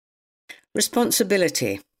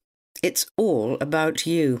Responsibility. It's all about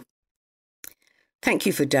you. Thank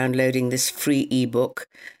you for downloading this free ebook.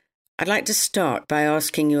 I'd like to start by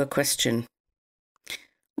asking you a question.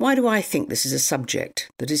 Why do I think this is a subject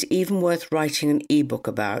that is even worth writing an ebook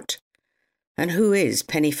about? And who is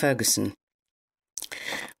Penny Ferguson?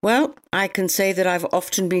 Well, I can say that I've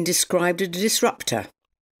often been described as a disruptor.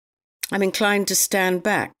 I'm inclined to stand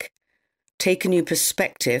back, take a new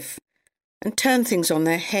perspective, and turn things on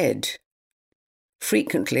their head,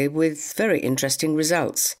 frequently with very interesting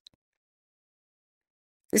results.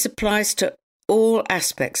 This applies to all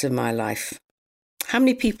aspects of my life. How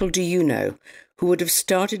many people do you know who would have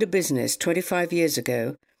started a business 25 years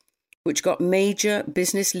ago which got major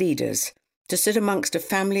business leaders to sit amongst a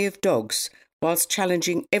family of dogs whilst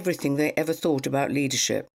challenging everything they ever thought about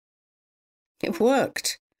leadership? It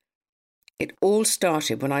worked. It all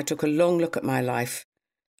started when I took a long look at my life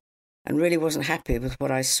and really wasn't happy with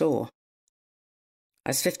what I saw. I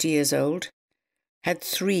was 50 years old, had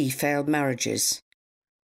 3 failed marriages,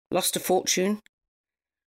 lost a fortune,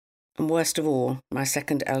 and worst of all, my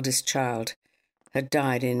second eldest child had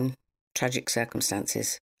died in tragic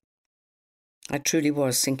circumstances. I truly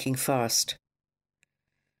was sinking fast.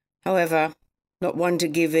 However, not one to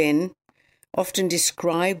give in, often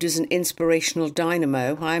described as an inspirational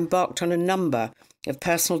dynamo, I embarked on a number of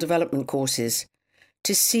personal development courses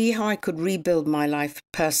to see how I could rebuild my life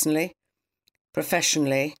personally,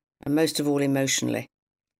 professionally, and most of all emotionally.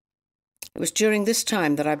 It was during this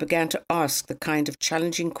time that I began to ask the kind of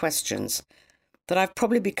challenging questions that I've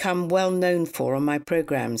probably become well known for on my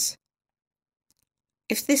programs.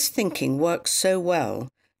 If this thinking works so well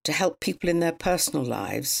to help people in their personal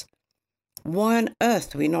lives, why on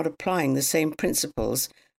earth are we not applying the same principles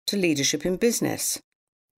to leadership in business?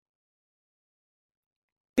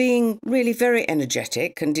 Being really very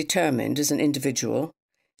energetic and determined as an individual,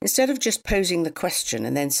 instead of just posing the question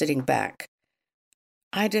and then sitting back,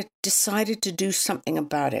 I'd decided to do something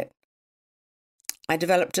about it. I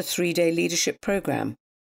developed a 3-day leadership program,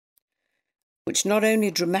 which not only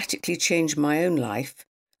dramatically changed my own life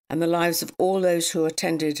and the lives of all those who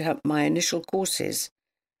attended my initial courses,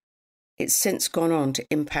 it's since gone on to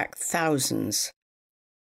impact thousands.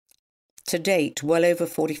 To date, well over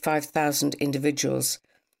 45,000 individuals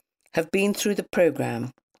have been through the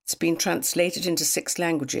program. It's been translated into 6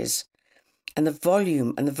 languages, and the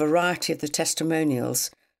volume and the variety of the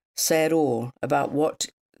testimonials say it all about what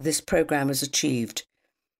this program has achieved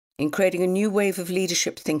in creating a new wave of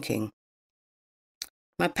leadership thinking.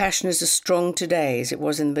 My passion is as strong today as it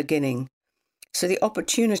was in the beginning, so the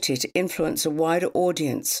opportunity to influence a wider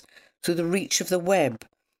audience through the reach of the web,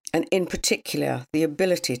 and in particular the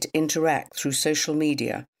ability to interact through social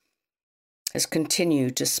media, has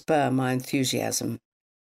continued to spur my enthusiasm.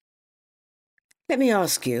 Let me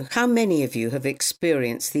ask you, how many of you have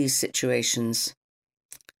experienced these situations?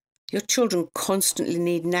 Your children constantly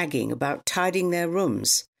need nagging about tidying their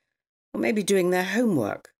rooms, or maybe doing their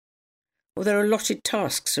homework, or their allotted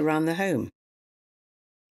tasks around the home.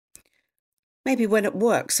 Maybe when at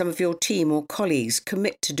work some of your team or colleagues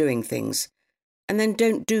commit to doing things and then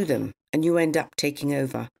don't do them and you end up taking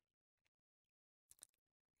over.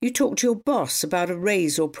 You talk to your boss about a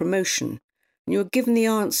raise or promotion and you are given the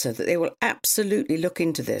answer that they will absolutely look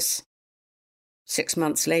into this. 6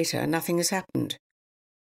 months later, nothing has happened.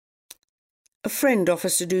 A friend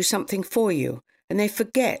offers to do something for you and they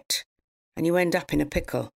forget and you end up in a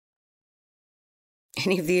pickle.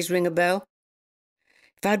 Any of these ring a bell?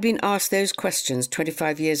 If I'd been asked those questions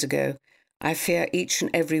 25 years ago, I fear each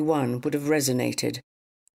and every one would have resonated.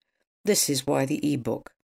 This is why the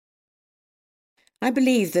ebook. I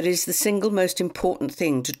believe that it is the single most important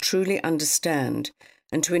thing to truly understand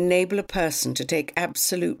and to enable a person to take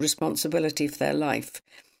absolute responsibility for their life.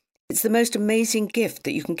 It's the most amazing gift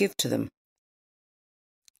that you can give to them.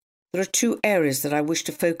 There are 2 areas that I wish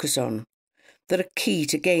to focus on that are key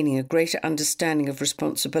to gaining a greater understanding of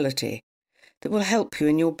responsibility that will help you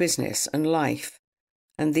in your business and life,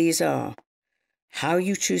 and these are how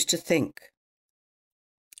you choose to think,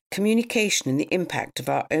 communication and the impact of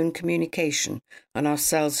our own communication on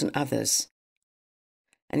ourselves and others.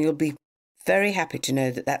 And you'll be very happy to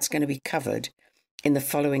know that that's going to be covered in the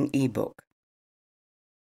following ebook.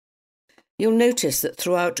 You'll notice that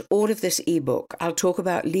throughout all of this ebook, I'll talk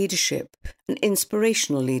about leadership and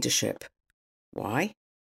inspirational leadership. Why?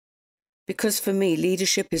 Because for me,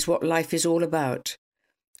 leadership is what life is all about.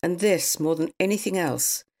 And this, more than anything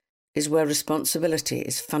else, is where responsibility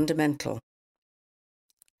is fundamental.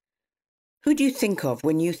 Who do you think of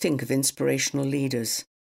when you think of inspirational leaders?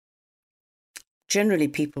 Generally,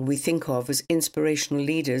 people we think of as inspirational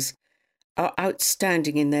leaders are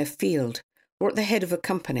outstanding in their field or at the head of a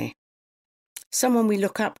company. Someone we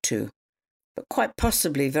look up to, but quite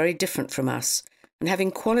possibly very different from us and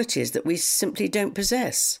having qualities that we simply don't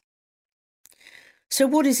possess. So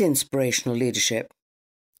what is inspirational leadership,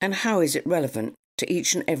 and how is it relevant to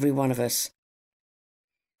each and every one of us?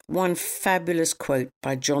 One fabulous quote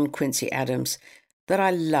by John Quincy Adams that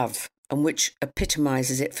I love and which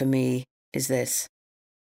epitomizes it for me is this: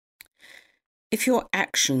 if your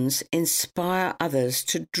actions inspire others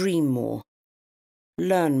to dream more,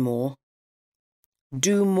 learn more,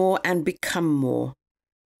 do more and become more,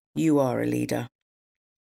 you are a leader.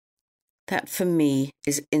 That for me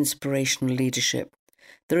is inspirational leadership.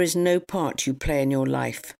 There is no part you play in your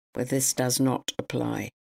life where this does not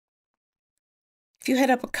apply. If you head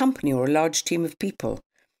up a company or a large team of people,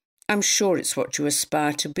 I'm sure it's what you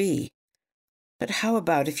aspire to be. But how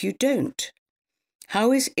about if you don't?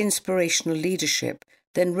 How is inspirational leadership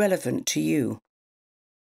then relevant to you?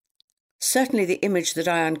 Certainly the image that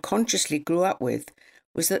I unconsciously grew up with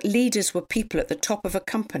was that leaders were people at the top of a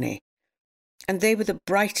company, and they were the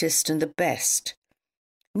brightest and the best,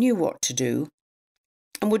 knew what to do,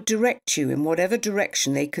 and would direct you in whatever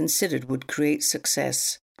direction they considered would create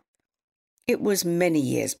success. It was many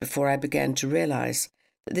years before I began to realise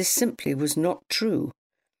that this simply was not true,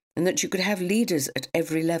 and that you could have leaders at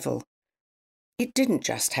every level. It didn't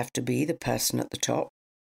just have to be the person at the top.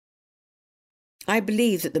 I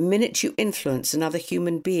believe that the minute you influence another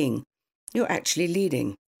human being, you're actually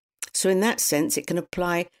leading. So in that sense, it can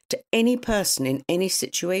apply to any person in any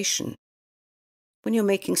situation. When you're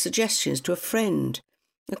making suggestions to a friend,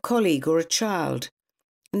 a colleague or a child,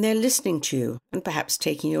 and they're listening to you and perhaps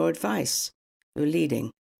taking your advice, you're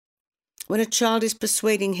leading. When a child is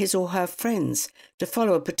persuading his or her friends to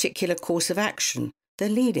follow a particular course of action, they're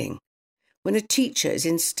leading. When a teacher is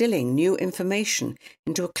instilling new information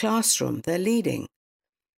into a classroom, they're leading.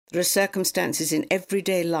 There are circumstances in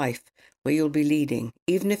everyday life where you'll be leading,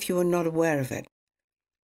 even if you are not aware of it.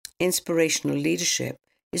 Inspirational leadership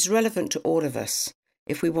is relevant to all of us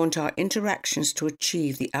if we want our interactions to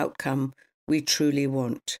achieve the outcome we truly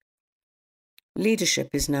want. Leadership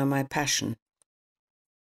is now my passion.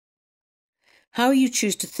 How you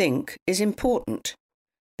choose to think is important,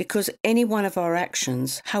 because any one of our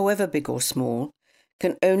actions, however big or small,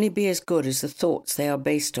 can only be as good as the thoughts they are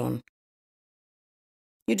based on.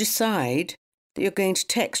 You decide that you're going to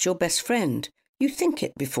text your best friend. You think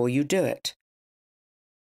it before you do it.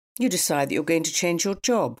 You decide that you're going to change your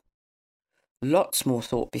job. Lots more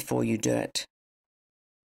thought before you do it.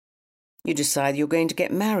 You decide you're going to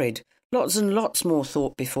get married. Lots and lots more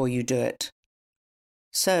thought before you do it.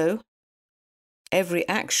 So, every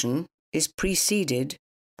action is preceded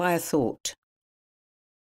by a thought.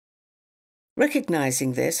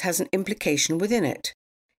 Recognizing this has an implication within it.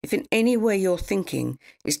 If in any way your thinking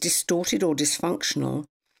is distorted or dysfunctional,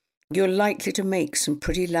 you're likely to make some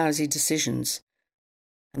pretty lousy decisions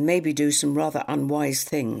and maybe do some rather unwise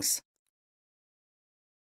things.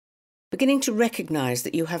 Beginning to recognize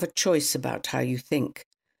that you have a choice about how you think,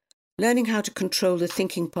 learning how to control the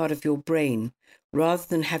thinking part of your brain rather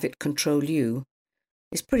than have it control you,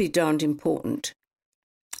 is pretty darned important.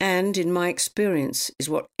 And, in my experience, is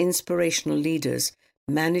what inspirational leaders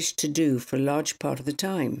manage to do for a large part of the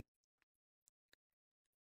time.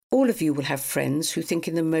 All of you will have friends who think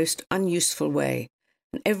in the most unuseful way,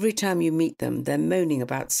 and every time you meet them, they're moaning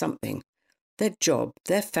about something: their job,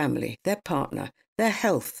 their family, their partner, their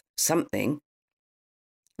health, something.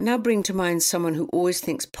 Now bring to mind someone who always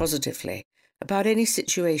thinks positively about any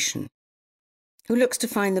situation, who looks to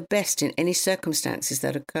find the best in any circumstances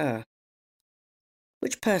that occur.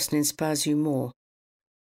 Which person inspires you more?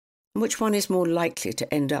 And which one is more likely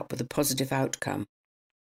to end up with a positive outcome?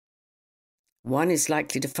 One is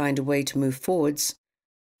likely to find a way to move forwards,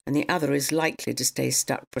 and the other is likely to stay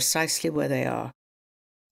stuck precisely where they are.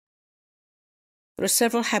 There are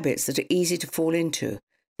several habits that are easy to fall into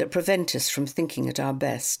that prevent us from thinking at our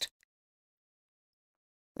best.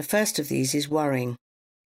 The first of these is worrying.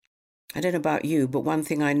 I don't know about you, but one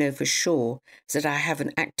thing I know for sure is that I have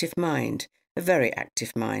an active mind, a very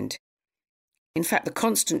active mind. In fact, the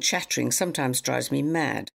constant chattering sometimes drives me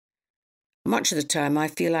mad. Much of the time I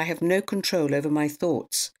feel I have no control over my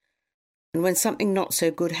thoughts, and when something not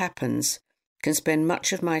so good happens, can spend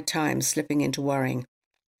much of my time slipping into worrying.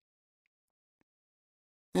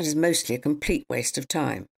 That is mostly a complete waste of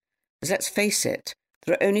time, as let's face it,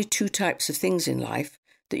 there are only two types of things in life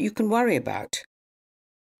that you can worry about: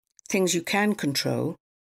 things you can control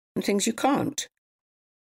and things you can't.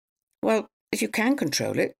 Well, if you can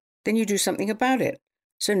control it, then you do something about it.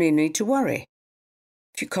 So no need to worry.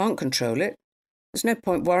 If you can't control it, There's no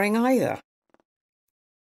point worrying either.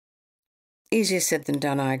 Easier said than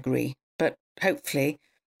done, I agree, but hopefully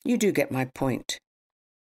you do get my point.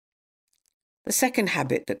 The second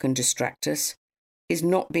habit that can distract us is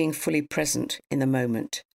not being fully present in the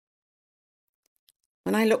moment.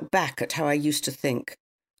 When I look back at how I used to think,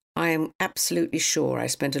 I am absolutely sure I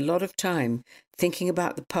spent a lot of time thinking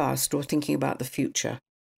about the past or thinking about the future.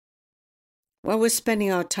 While we're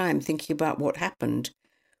spending our time thinking about what happened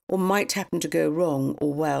or might happen to go wrong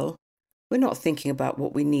or well, we're not thinking about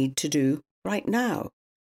what we need to do right now.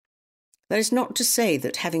 That is not to say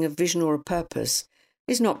that having a vision or a purpose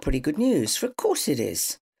is not pretty good news, for of course it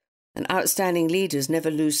is, and outstanding leaders never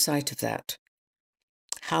lose sight of that.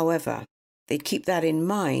 However, they keep that in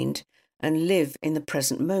mind and live in the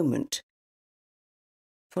present moment.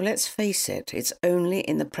 For let's face it, it's only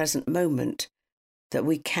in the present moment that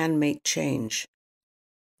we can make change.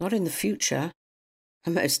 Not in the future,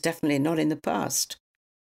 and most definitely not in the past.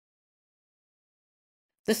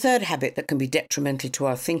 The third habit that can be detrimental to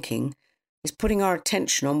our thinking is putting our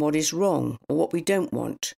attention on what is wrong or what we don't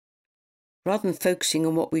want, rather than focusing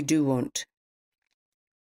on what we do want.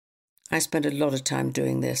 I spent a lot of time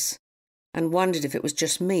doing this and wondered if it was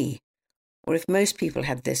just me, or if most people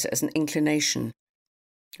had this as an inclination,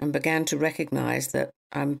 and began to recognise that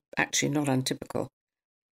I'm actually not untypical.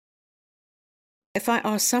 If I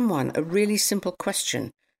ask someone a really simple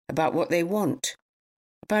question about what they want,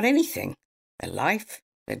 about anything, their life,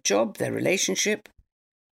 their job, their relationship,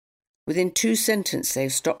 within 2 sentences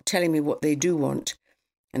they've stopped telling me what they do want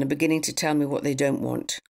and are beginning to tell me what they don't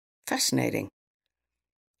want. Fascinating.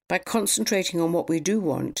 By concentrating on what we do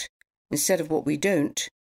want instead of what we don't,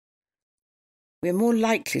 we are more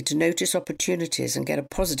likely to notice opportunities and get a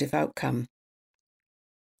positive outcome.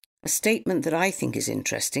 A statement that I think is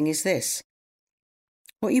interesting is this: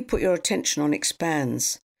 what you put your attention on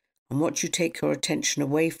expands, and what you take your attention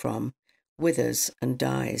away from withers and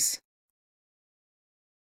dies.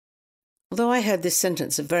 Although I heard this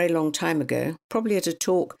sentence a very long time ago, probably at a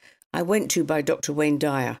talk I went to by Dr. Wayne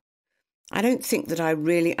Dyer, I don't think that I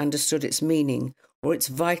really understood its meaning or its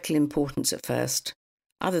vital importance at first,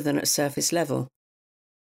 other than at surface level.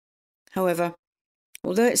 However,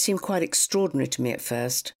 although it seemed quite extraordinary to me at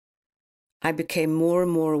first, I became more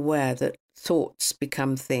and more aware that thoughts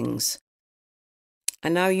become things. I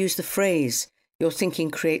now use the phrase, "your thinking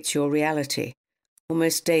creates your reality,"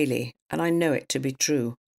 almost daily, and I know it to be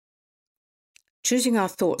true. Choosing our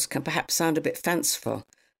thoughts can perhaps sound a bit fanciful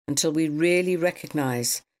until we really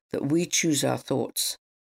recognise that we choose our thoughts,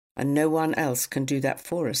 and no one else can do that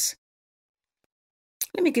for us.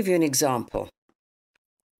 Let me give you an example.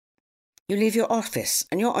 You leave your office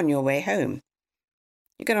and you're on your way home.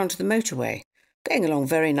 You get onto the motorway, going along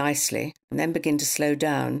very nicely, and then begin to slow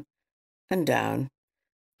down and down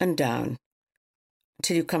and down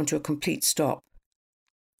until you come to a complete stop.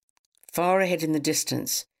 Far ahead in the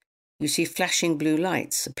distance, you see flashing blue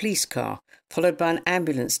lights, a police car, followed by an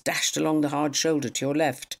ambulance dashed along the hard shoulder to your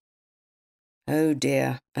left. Oh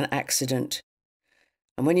dear, an accident.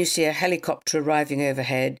 And when you see a helicopter arriving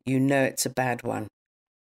overhead, you know it's a bad one.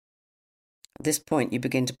 At this point, you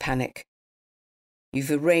begin to panic.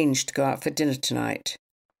 You've arranged to go out for dinner tonight.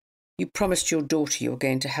 You promised your daughter you were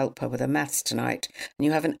going to help her with her maths tonight, and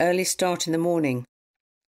you have an early start in the morning.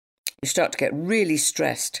 You start to get really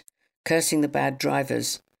stressed, cursing the bad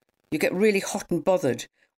drivers. You get really hot and bothered,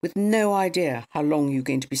 with no idea how long you're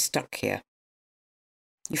going to be stuck here.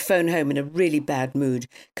 You phone home in a really bad mood,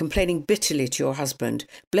 complaining bitterly to your husband,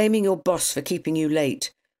 blaming your boss for keeping you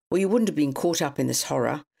late, or you wouldn't have been caught up in this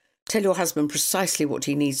horror. Tell your husband precisely what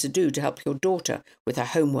he needs to do to help your daughter with her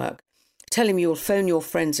homework. Tell him you'll phone your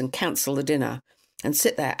friends and cancel the dinner, and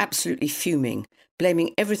sit there absolutely fuming,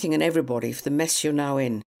 blaming everything and everybody for the mess you're now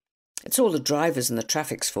in. It's all the drivers and the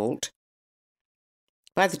traffic's fault.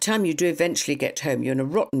 By the time you do eventually get home, you're in a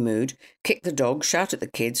rotten mood, kick the dog, shout at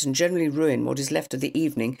the kids, and generally ruin what is left of the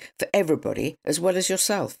evening for everybody as well as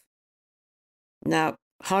yourself. Now,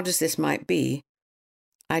 hard as this might be,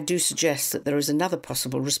 I do suggest that there is another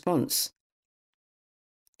possible response.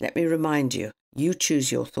 Let me remind you, you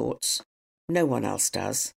choose your thoughts. No one else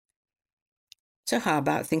does. So how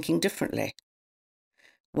about thinking differently?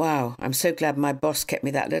 Wow, I'm so glad my boss kept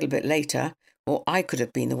me that little bit later, or I could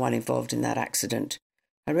have been the one involved in that accident.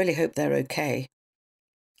 I really hope they're okay.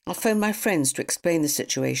 I'll phone my friends to explain the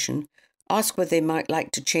situation, ask whether they might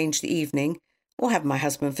like to change the evening or have my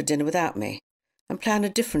husband for dinner without me, and plan a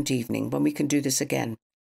different evening when we can do this again.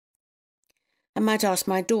 I might ask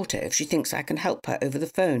my daughter if she thinks I can help her over the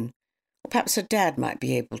phone, or perhaps her dad might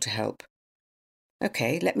be able to help.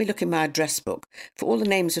 Okay, let me look in my address book for all the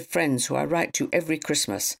names of friends who I write to every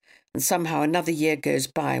Christmas and somehow another year goes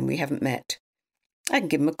by and we haven't met. I can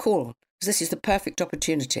give him a call, because this is the perfect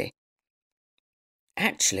opportunity.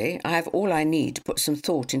 Actually, I have all I need to put some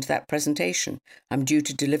thought into that presentation I'm due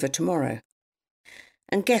to deliver tomorrow.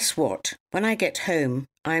 And guess what? When I get home,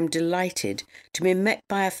 I am delighted to be met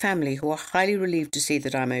by a family who are highly relieved to see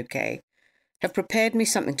that I'm okay, have prepared me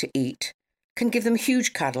something to eat, can give them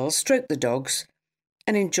huge cuddles, stroke the dogs,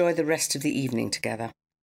 and enjoy the rest of the evening together.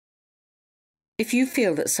 If you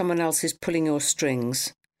feel that someone else is pulling your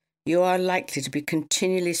strings, you are likely to be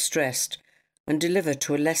continually stressed and deliver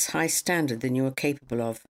to a less high standard than you are capable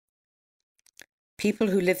of. People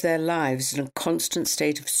who live their lives in a constant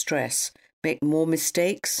state of stress make more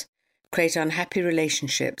mistakes, create unhappy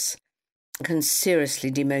relationships, and can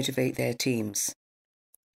seriously demotivate their teams.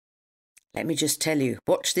 Let me just tell you,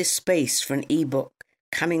 watch this space for an ebook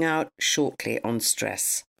coming out shortly on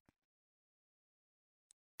stress.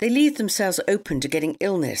 They leave themselves open to getting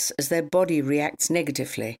illness as their body reacts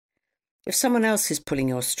negatively. If someone else is pulling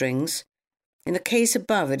your strings, in the case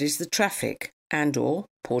above it is the traffic and/or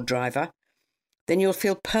poor driver, then you'll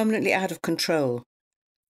feel permanently out of control,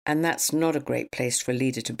 and that's not a great place for a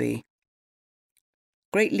leader to be.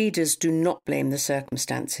 Great leaders do not blame the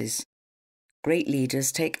circumstances. Great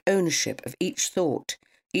leaders take ownership of each thought,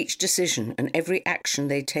 each decision, and every action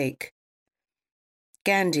they take.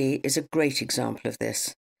 Gandhi is a great example of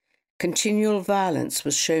this. Continual violence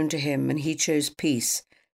was shown to him, and he chose peace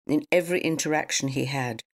in every interaction he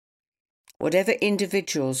had. Whatever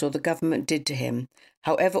individuals or the government did to him,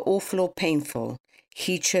 however awful or painful,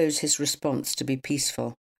 he chose his response to be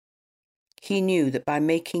peaceful. He knew that by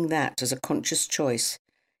making that as a conscious choice,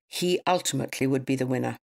 he ultimately would be the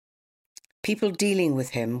winner. People dealing with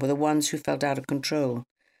him were the ones who felt out of control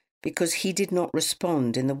because he did not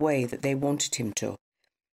respond in the way that they wanted him to.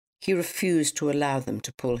 He refused to allow them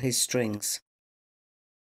to pull his strings.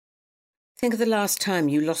 Think of the last time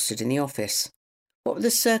you lost it in the office. What were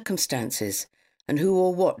the circumstances, and who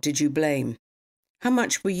or what did you blame? How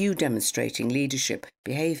much were you demonstrating leadership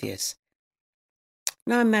behaviours?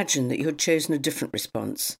 Now imagine that you had chosen a different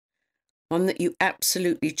response, one that you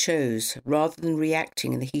absolutely chose rather than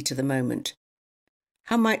reacting in the heat of the moment.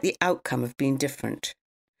 How might the outcome have been different?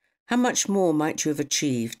 How much more might you have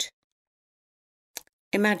achieved?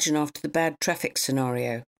 Imagine after the bad traffic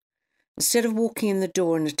scenario, instead of walking in the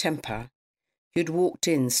door in a temper, you'd walked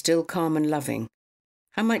in still calm and loving.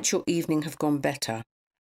 How might your evening have gone better?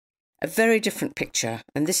 A very different picture,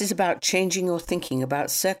 and this is about changing your thinking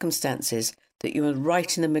about circumstances that you are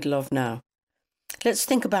right in the middle of now. Let's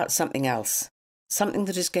think about something else, something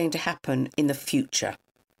that is going to happen in the future.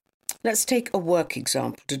 Let's take a work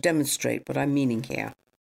example to demonstrate what I'm meaning here.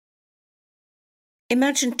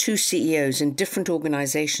 Imagine two CEOs in different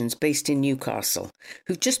organisations based in Newcastle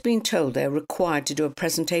who've just been told they're required to do a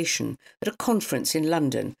presentation at a conference in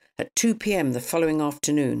London at 2 p.m. the following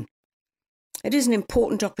afternoon. It is an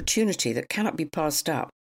important opportunity that cannot be passed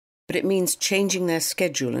up, but it means changing their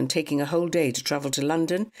schedule and taking a whole day to travel to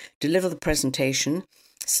London, deliver the presentation,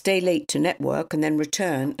 stay late to network and then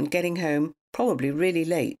return, and getting home probably really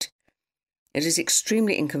late. It is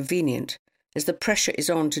extremely inconvenient, as the pressure is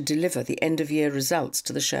on to deliver the end-of-year results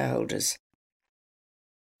to the shareholders.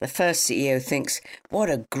 The first CEO thinks, what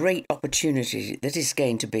a great opportunity that is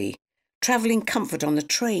going to be. Travel in comfort on the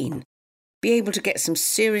train. Be able to get some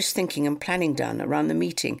serious thinking and planning done around the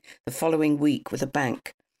meeting the following week with a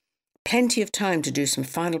bank. Plenty of time to do some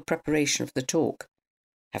final preparation of the talk.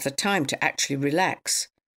 Have the time to actually relax.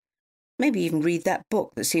 Maybe even read that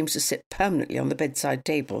book that seems to sit permanently on the bedside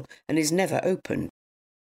table and is never opened.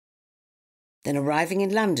 Then arriving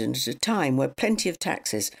in London at a time where plenty of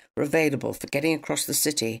taxis are available for getting across the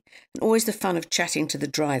city, and always the fun of chatting to the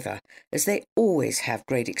driver, as they always have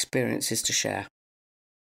great experiences to share.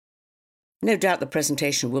 No doubt the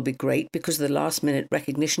presentation will be great because of the last-minute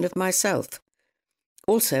recognition of myself.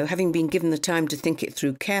 Also, having been given the time to think it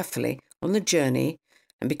through carefully on the journey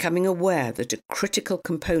and becoming aware that a critical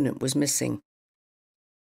component was missing.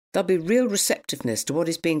 There'll be real receptiveness to what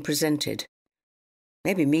is being presented.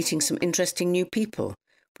 Maybe meeting some interesting new people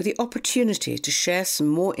with the opportunity to share some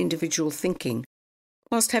more individual thinking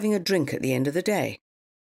whilst having a drink at the end of the day.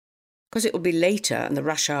 Because it will be later and the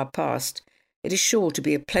rush hour past, it is sure to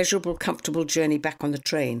be a pleasurable, comfortable journey back on the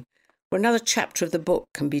train where another chapter of the book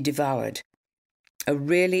can be devoured. A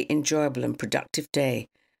really enjoyable and productive day,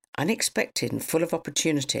 unexpected and full of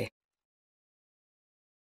opportunity.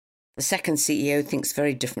 The second CEO thinks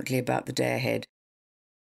very differently about the day ahead.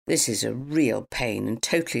 This is a real pain and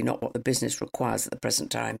totally not what the business requires at the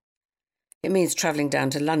present time. It means travelling down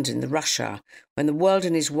to London in the rush hour when the world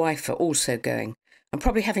and his wife are also going, and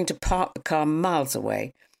probably having to park the car miles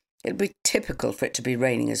away It'll be typical for it to be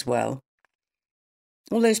raining as well.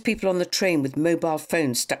 All those people on the train with mobile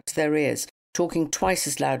phones stuck to their ears, talking twice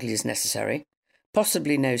as loudly as necessary,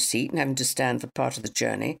 possibly no seat and having to stand for part of the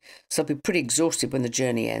journey, so they'll be pretty exhausted when the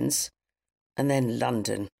journey ends. And then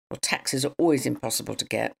London. Well, taxis are always impossible to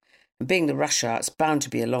get, and being the rush hour, it's bound to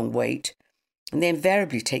be a long wait, and they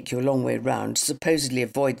invariably take you a long way round to supposedly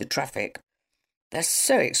avoid the traffic. They're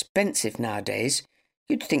so expensive nowadays,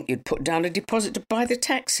 you'd think you'd put down a deposit to buy the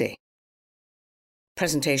taxi.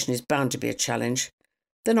 Presentation is bound to be a challenge.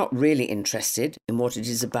 They're not really interested in what it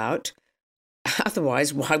is about.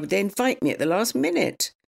 Otherwise, why would they invite me at the last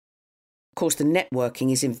minute? Of course, the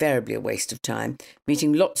networking is invariably a waste of time,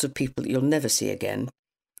 meeting lots of people that you'll never see again.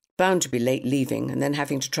 Bound to be late leaving and then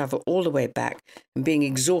having to travel all the way back and being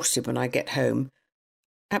exhausted when I get home,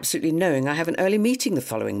 absolutely knowing I have an early meeting the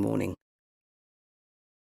following morning.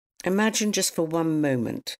 Imagine just for one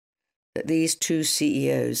moment that these two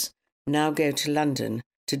CEOs now go to London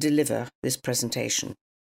to deliver this presentation.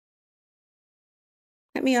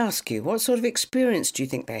 Let me ask you, what sort of experience do you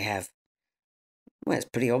think they have? Well, it's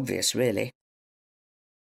pretty obvious, really.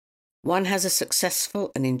 One has a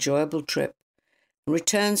successful and enjoyable trip and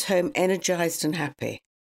returns home energized and happy.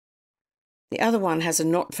 The other one has a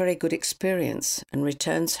not very good experience and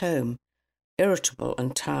returns home irritable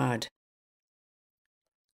and tired.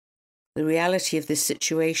 The reality of this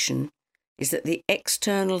situation is that the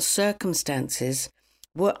external circumstances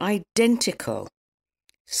were identical.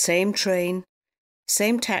 Same train,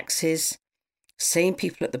 same taxis, same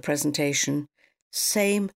people at the presentation,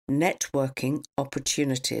 same networking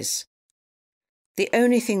opportunities. The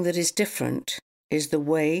only thing that is different is the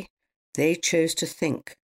way they chose to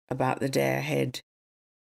think about the day ahead.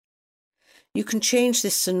 You can change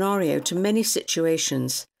this scenario to many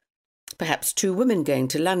situations. Perhaps two women going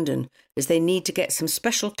to London as they need to get some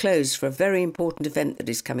special clothes for a very important event that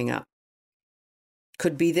is coming up.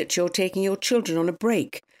 Could be that you're taking your children on a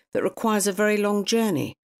break that requires a very long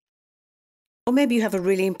journey. Or maybe you have a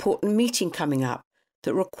really important meeting coming up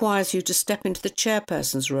that requires you to step into the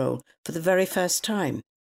chairperson's role for the very first time.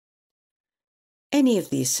 Any of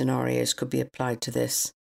these scenarios could be applied to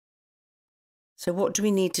this. So what do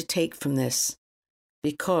we need to take from this?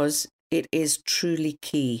 Because it is truly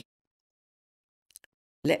key.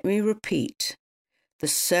 Let me repeat, the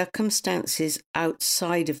circumstances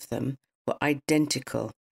outside of them were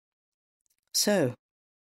identical. So,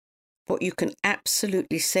 what you can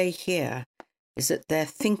absolutely say here is that their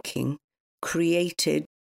thinking created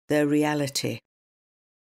their reality.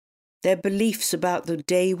 Their beliefs about the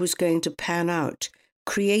day was going to pan out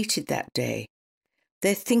created that day.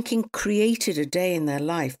 Their thinking created a day in their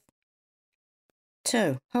life.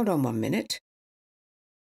 So, hold on 1 minute.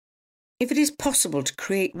 If it is possible to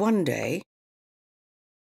create one day,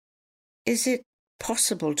 is it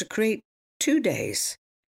possible to create 2 days?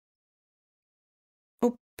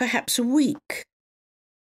 Or perhaps a week?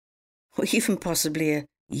 Or even possibly a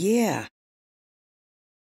year?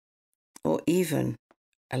 Or even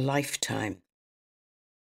a lifetime?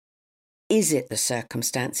 Is it the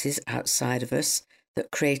circumstances outside of us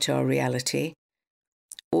that create our reality?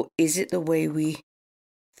 Or is it the way we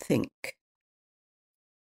think?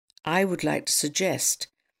 I would like to suggest,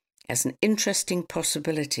 as an interesting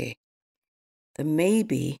possibility, that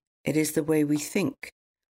maybe it is the way we think,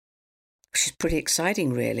 which is pretty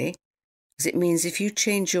exciting, really, because it means if you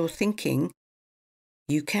change your thinking,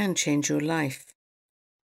 you can change your life.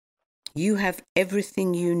 You have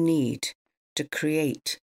everything you need to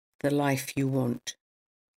create the life you want.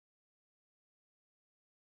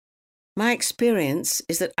 My experience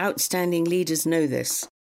is that outstanding leaders know this.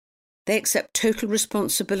 They accept total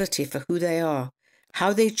responsibility for who they are,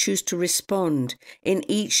 how they choose to respond in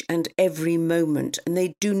each and every moment, and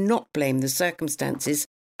they do not blame the circumstances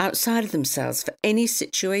outside of themselves for any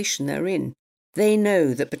situation they're in. They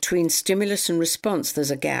know that between stimulus and response there's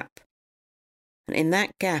a gap, and in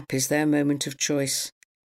that gap is their moment of choice.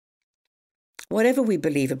 Whatever we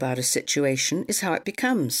believe about a situation is how it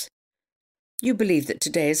becomes. You believe that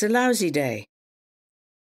today is a lousy day.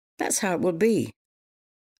 That's how it will be.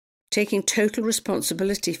 Taking total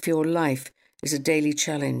responsibility for your life is a daily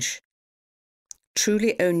challenge.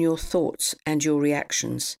 Truly own your thoughts and your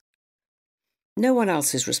reactions. No one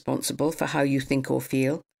else is responsible for how you think or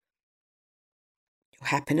feel. Your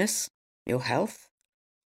happiness, your health,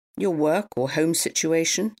 your work or home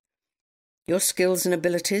situation, your skills and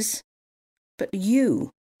abilities, but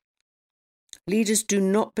you. Leaders do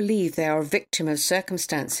not believe they are a victim of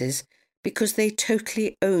circumstances because they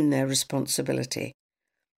totally own their responsibility.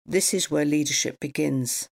 This is where leadership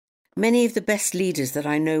begins. Many of the best leaders that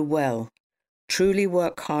I know well truly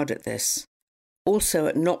work hard at this. also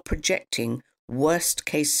at not projecting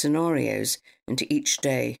worst-case scenarios into each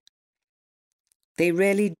day. They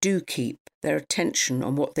really do keep their attention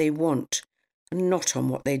on what they want and not on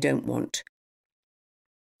what they don't want.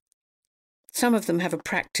 Some of them have a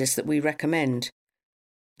practice that we recommend.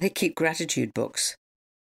 They keep gratitude books.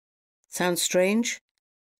 Sounds strange?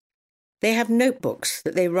 They have notebooks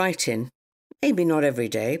that they write in, maybe not every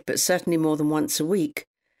day, but certainly more than once a week,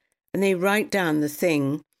 and they write down the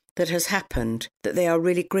thing that has happened that they are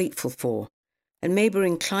really grateful for and maybe are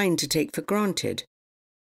inclined to take for granted.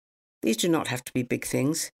 These do not have to be big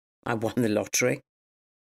things. I won the lottery.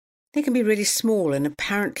 They can be really small and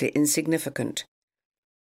apparently insignificant.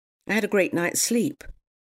 I had a great night's sleep.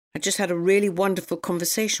 I just had a really wonderful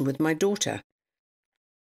conversation with my daughter.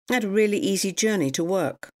 I had a really easy journey to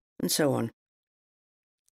work, and so on.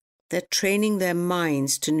 They're training their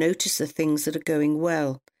minds to notice the things that are going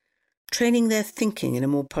well, training their thinking in a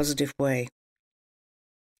more positive way.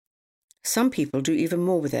 Some people do even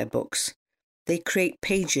more with their books. They create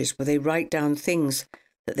pages where they write down things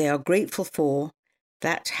that they are grateful for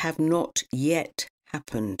that have not yet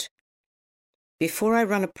happened. Before I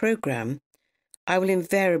run a program, I will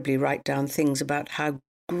invariably write down things about how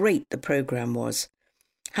great the program was,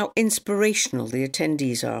 how inspirational the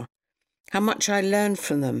attendees are, how much I learned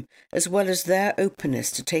from them, as well as their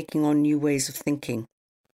openness to taking on new ways of thinking.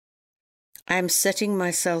 I am setting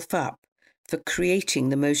myself up for creating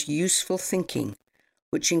the most useful thinking,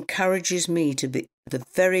 which encourages me to be the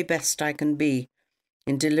very best I can be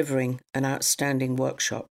in delivering an outstanding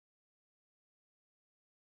workshop.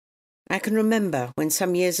 I can remember when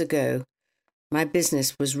some years ago, my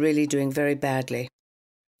business was really doing very badly.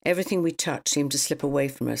 Everything we touched seemed to slip away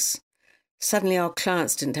from us. Suddenly our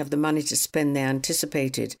clients didn't have the money to spend they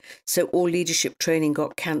anticipated, so all leadership training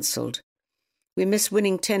got cancelled. We missed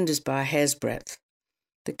winning tenders by a hair's breadth.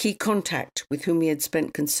 The key contact with whom we had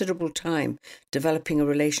spent considerable time developing a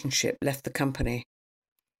relationship left the company.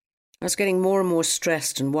 I was getting more and more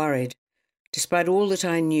stressed and worried, despite all that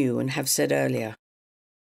I knew and have said earlier.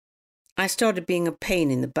 I started being a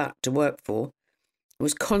pain in the butt to work for. I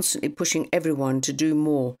was constantly pushing everyone to do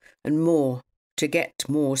more and more to get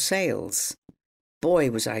more sales.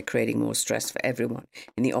 Boy, was I creating more stress for everyone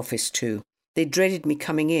in the office too. They dreaded me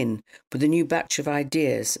coming in with a new batch of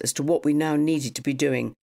ideas as to what we now needed to be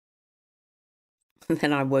doing. And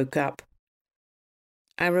then I woke up.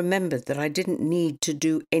 I remembered that I didn't need to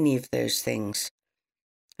do any of those things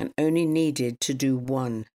and only needed to do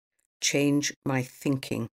one: change my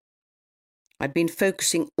thinking. I'd been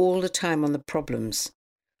focusing all the time on the problems,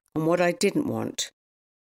 on what I didn't want,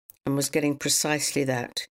 and was getting precisely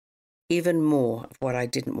that, even more of what I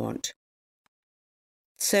didn't want.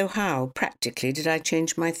 So how, practically, did I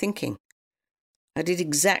change my thinking? I did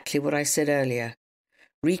exactly what I said earlier,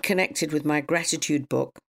 reconnected with my gratitude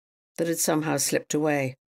book that had somehow slipped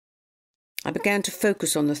away. I began to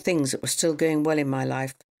focus on the things that were still going well in my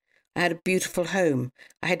life. I had a beautiful home.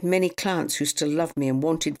 I had many clients who still loved me and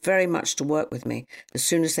wanted very much to work with me as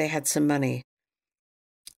soon as they had some money.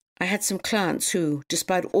 I had some clients who,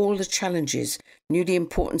 despite all the challenges, knew the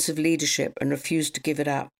importance of leadership and refused to give it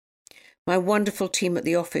up. My wonderful team at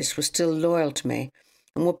the office were still loyal to me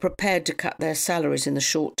and were prepared to cut their salaries in the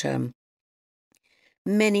short term.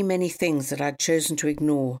 Many, many things that I'd chosen to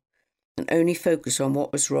ignore and only focus on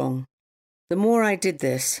what was wrong. The more I did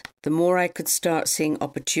this, the more I could start seeing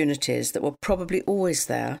opportunities that were probably always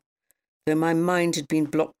there, though my mind had been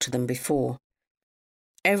blocked to them before.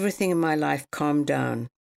 Everything in my life calmed down,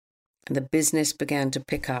 and the business began to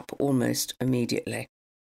pick up almost immediately.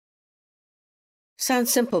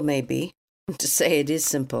 Sounds simple, maybe, to say it is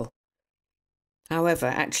simple. However,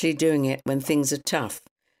 actually doing it when things are tough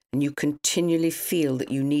and you continually feel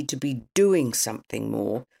that you need to be doing something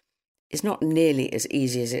more is not nearly as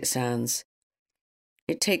easy as it sounds.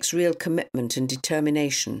 It takes real commitment and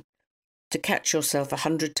determination to catch yourself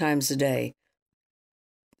 100 times a day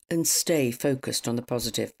and stay focused on the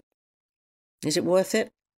positive. Is it worth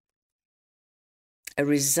it? A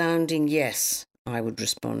resounding yes, I would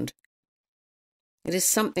respond. It is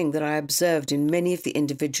something that I observed in many of the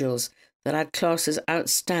individuals that I'd class as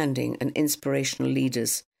outstanding and inspirational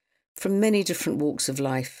leaders from many different walks of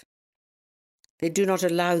life. They do not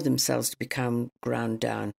allow themselves to become ground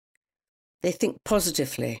down. They think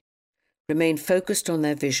positively, remain focused on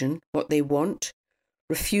their vision, what they want,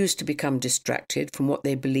 refuse to become distracted from what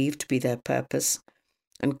they believe to be their purpose,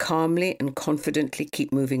 and calmly and confidently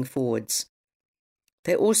keep moving forwards.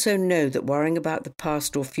 They also know that worrying about the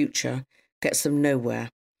past or future gets them nowhere,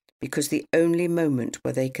 because the only moment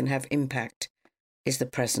where they can have impact is the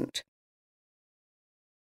present.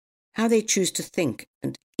 How they choose to think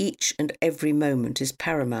and each and every moment is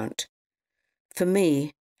paramount. For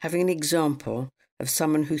me, having an example of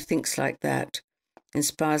someone who thinks like that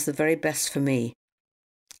inspires the very best for me.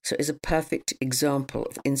 So it is a perfect example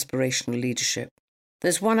of inspirational leadership.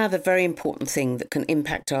 There's one other very important thing that can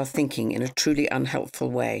impact our thinking in a truly unhelpful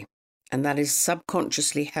way, and that is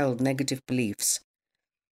subconsciously held negative beliefs.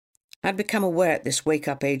 I'd become aware at this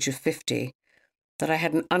wake-up age of 50 that I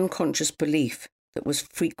had an unconscious belief that was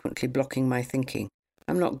frequently blocking my thinking.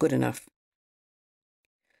 I'm not good enough.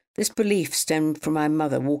 This belief stemmed from my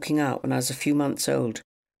mother walking out when I was a few months old,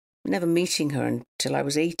 never meeting her until I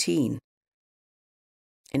was 18.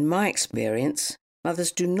 In my experience,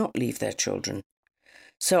 mothers do not leave their children.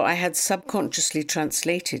 So I had subconsciously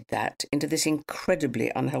translated that into this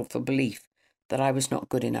incredibly unhelpful belief that I was not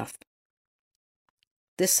good enough.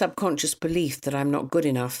 This subconscious belief that I'm not good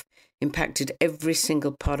enough impacted every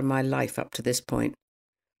single part of my life up to this point.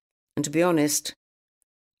 And to be honest,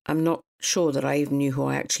 I'm not sure that I even knew who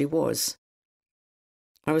I actually was.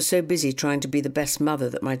 I was so busy trying to be the best mother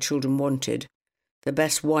that my children wanted, the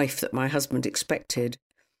best wife that my husband expected,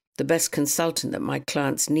 the best consultant that my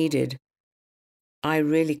clients needed. I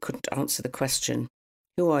really couldn't answer the question,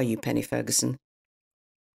 who are you, Penny Ferguson?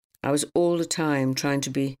 I was all the time trying to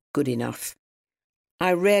be good enough.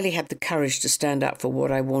 I rarely had the courage to stand up for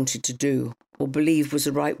what I wanted to do or believe was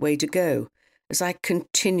the right way to go, as I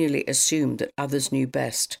continually assumed that others knew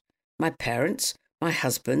best. My parents, my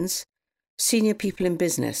husbands, senior people in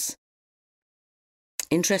business.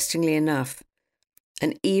 Interestingly enough,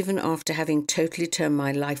 and even after having totally turned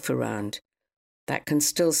my life around, that can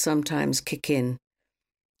still sometimes kick in,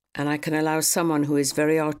 and I can allow someone who is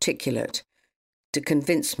very articulate to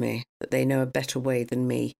convince me that they know a better way than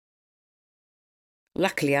me.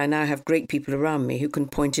 Luckily, I now have great people around me who can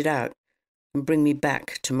point it out and bring me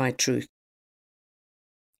back to my truth.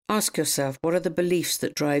 Ask yourself, what are the beliefs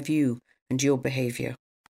that drive you and your behaviour?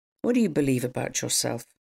 What do you believe about yourself?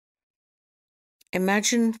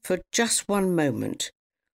 Imagine for just one moment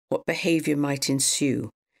what behaviour might ensue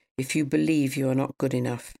if you believe you are not good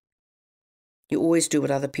enough. You always do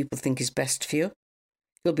what other people think is best for you.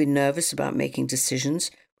 You'll be nervous about making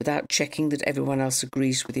decisions without checking that everyone else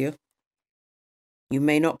agrees with you. You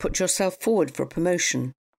may not put yourself forward for a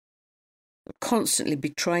promotion. You'll constantly be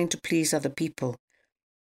trying to please other people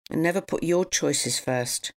and never put your choices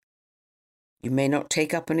first. You may not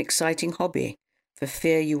take up an exciting hobby for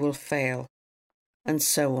fear you will fail, and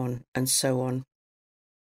so on and so on.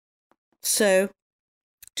 So,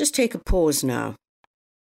 just take a pause now,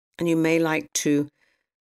 and you may like to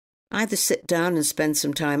either sit down and spend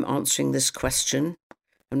some time answering this question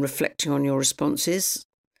and reflecting on your responses,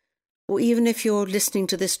 or even if you're listening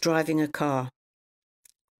to this driving a car,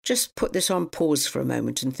 just put this on pause for a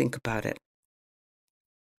moment and think about it.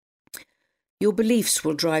 Your beliefs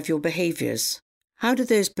will drive your behaviours. How do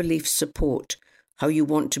those beliefs support how you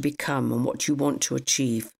want to become and what you want to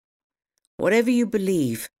achieve? Whatever you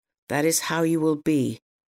believe, that is how you will be,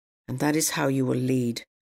 and that is how you will lead.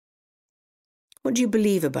 What do you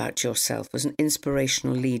believe about yourself as an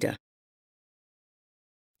inspirational leader?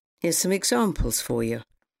 Here's some examples for you.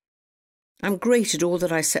 I'm great at all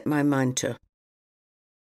that I set my mind to.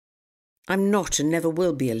 I'm not and never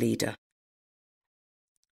will be a leader.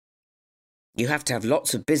 You have to have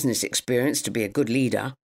lots of business experience to be a good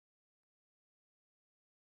leader.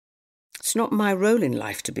 It's not my role in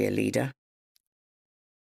life to be a leader.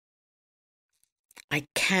 I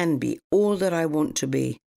can be all that I want to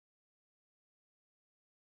be.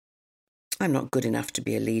 I'm not good enough to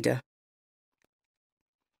be a leader.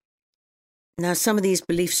 Now, some of these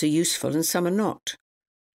beliefs are useful and some are not.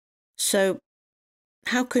 So,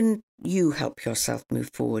 how can you help yourself move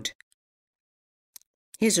forward?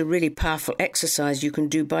 Here's a really powerful exercise you can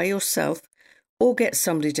do by yourself or get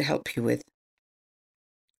somebody to help you with.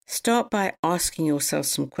 Start by asking yourself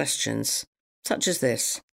some questions, such as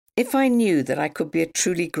this. If I knew that I could be a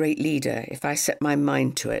truly great leader if I set my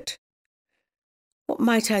mind to it, what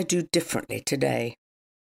might I do differently today?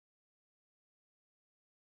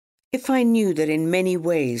 If I knew that in many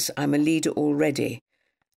ways I'm a leader already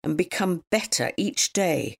and become better each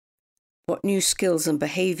day, what new skills and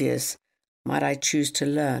behaviours might I choose to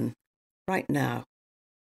learn right now?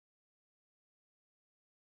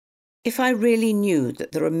 If I really knew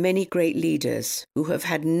that there are many great leaders who have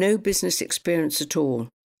had no business experience at all,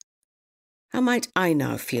 how might I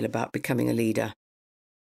now feel about becoming a leader?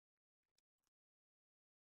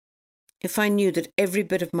 If I knew that every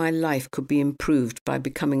bit of my life could be improved by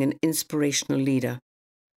becoming an inspirational leader,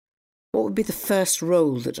 what would be the first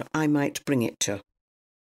role that I might bring it to?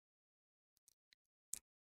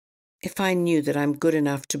 If I knew that I'm good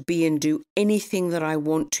enough to be and do anything that I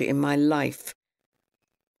want to in my life,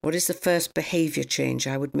 what is the first behavior change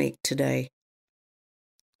I would make today?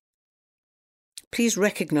 Please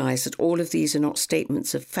recognize that all of these are not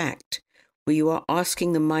statements of fact, where you are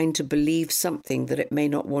asking the mind to believe something that it may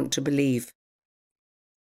not want to believe.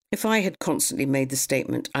 If I had constantly made the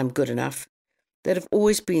statement, I'm good enough, there'd have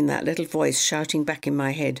always been that little voice shouting back in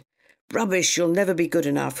my head, rubbish, you'll never be good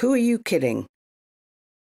enough, who are you kidding?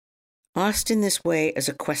 Asked in this way as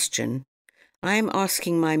a question, I am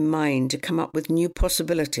asking my mind to come up with new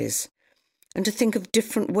possibilities and to think of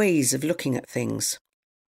different ways of looking at things.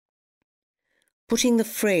 Putting the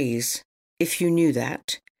phrase, if you knew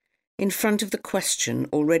that, in front of the question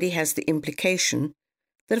already has the implication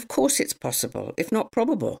that of course it's possible, if not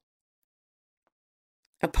probable.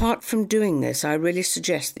 Apart from doing this, I really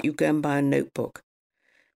suggest that you go and buy a notebook,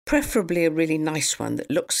 preferably a really nice one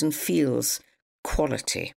that looks and feels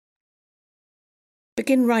quality.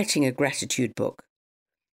 Begin writing a gratitude book.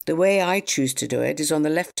 The way I choose to do it is on the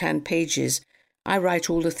left-hand pages, I write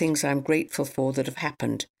all the things I'm grateful for that have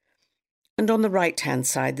happened, and on the right-hand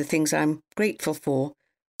side, the things I'm grateful for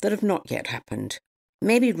that have not yet happened.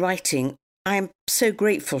 Maybe writing, I am so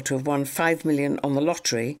grateful to have won 5 million on the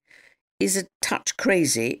lottery, is a touch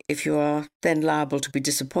crazy if you are then liable to be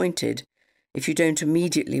disappointed if you don't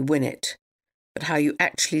immediately win it. But how you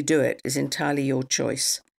actually do it is entirely your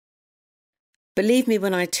choice. Believe me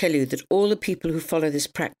when I tell you that all the people who follow this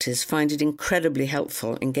practice find it incredibly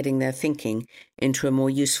helpful in getting their thinking into a more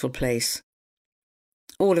useful place.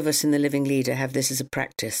 All of us in the Living Leader have this as a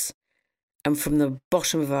practice, and from the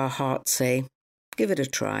bottom of our hearts say, give it a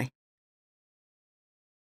try.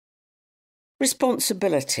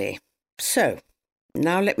 Responsibility. So,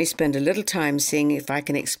 now let me spend a little time seeing if I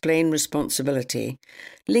can explain responsibility,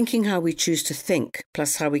 linking how we choose to think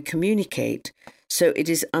plus how we communicate so it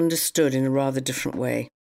is understood in a rather different way.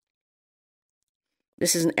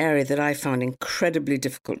 This is an area that I found incredibly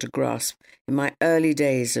difficult to grasp in my early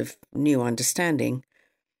days of new understanding,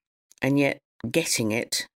 and yet getting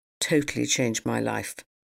it totally changed my life.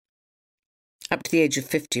 Up to the age of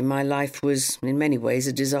 50, my life was, in many ways,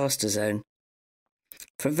 a disaster zone.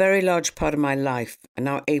 For a very large part of my life, and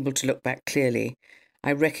now able to look back clearly,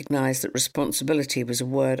 I recognised that responsibility was a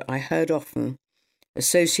word I heard often,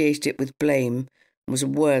 associated it with blame, and was a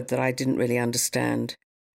word that I didn't really understand.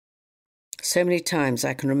 So many times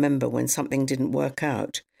I can remember when something didn't work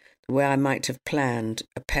out the way I might have planned,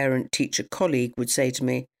 a parent, teacher, colleague would say to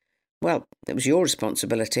me, well, it was your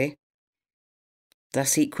responsibility,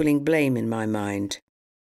 thus equaling blame in my mind.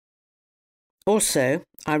 Also,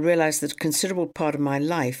 I realised that a considerable part of my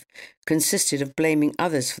life consisted of blaming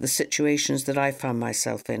others for the situations that I found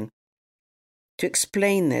myself in. To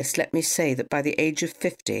explain this, let me say that by the age of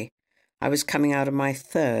 50, I was coming out of my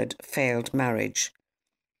third failed marriage,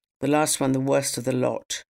 the last one the worst of the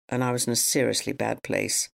lot, and I was in a seriously bad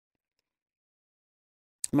place.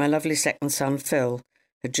 My lovely second son, Phil,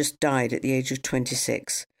 had just died at the age of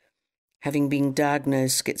 26, having been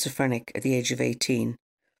diagnosed schizophrenic at the age of 18,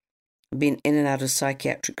 and been in and out of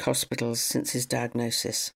psychiatric hospitals since his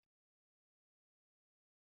diagnosis.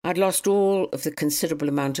 I'd lost all of the considerable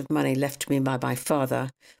amount of money left to me by my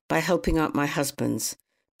father by helping out my husbands,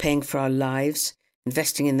 paying for our lives,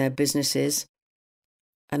 investing in their businesses,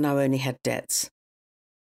 and now only had debts.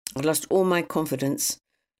 I'd lost all my confidence,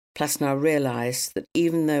 plus now realised that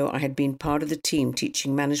even though I had been part of the team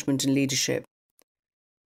teaching management and leadership,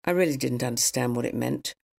 I really didn't understand what it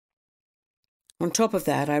meant. On top of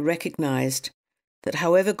that, I recognised that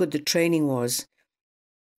however good the training was,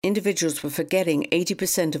 individuals were forgetting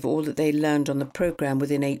 80% of all that they learned on the programme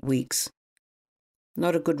within 8 weeks.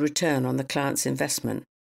 Not a good return on the client's investment,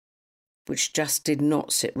 which just did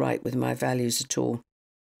not sit right with my values at all.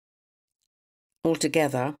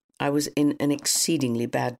 Altogether, I was in an exceedingly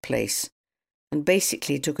bad place, and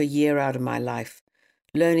basically took a year out of my life,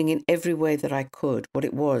 learning in every way that I could what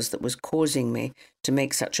it was that was causing me to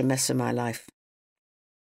make such a mess of my life.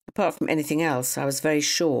 Apart from anything else, I was very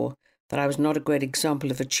sure that I was not a great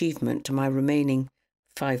example of achievement to my remaining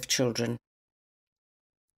 5 children.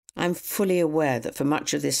 I'm fully aware that for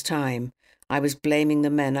much of this time, I was blaming the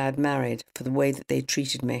men I had married for the way that they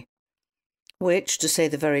treated me, which, to say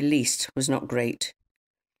the very least, was not great.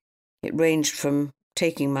 It ranged from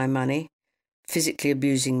taking my money, physically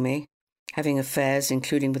abusing me, having affairs,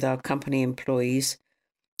 including with our company employees,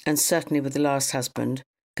 and certainly with the last husband,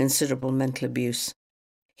 considerable mental abuse.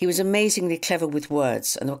 He was amazingly clever with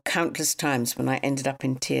words, and there were countless times when I ended up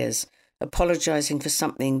in tears, apologising for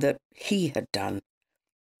something that he had done.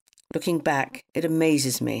 Looking back, it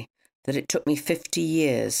amazes me that it took me 50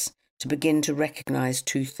 years to begin to recognise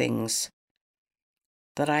two things: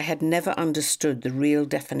 that I had never understood the real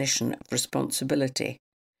definition of responsibility,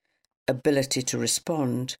 ability to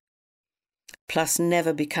respond, plus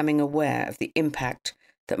never becoming aware of the impact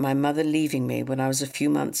that my mother leaving me when I was a few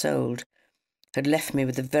months old had left me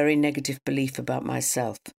with a very negative belief about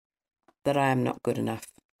myself, that I am not good enough.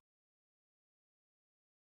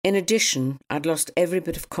 In addition, I'd lost every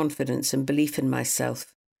bit of confidence and belief in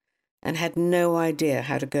myself and had no idea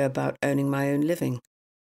how to go about earning my own living.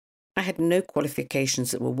 I had no qualifications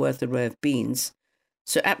that were worth a row of beans,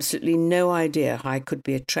 so absolutely no idea how I could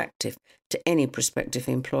be attractive to any prospective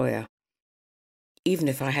employer, even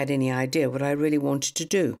if I had any idea what I really wanted to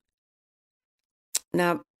do.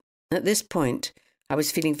 Now, at this point, I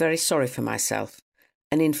was feeling very sorry for myself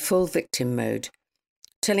and in full victim mode,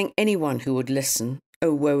 telling anyone who would listen,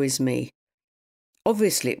 "Oh, woe is me."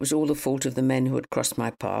 Obviously, it was all the fault of the men who had crossed my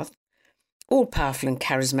path, all powerful and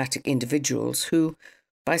charismatic individuals who,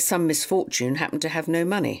 by some misfortune, happened to have no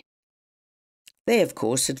money. They, of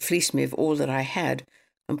course, had fleeced me of all that I had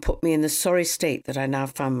and put me in the sorry state that I now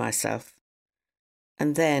found myself.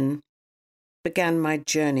 And then began my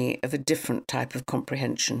journey of a different type of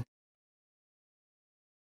comprehension.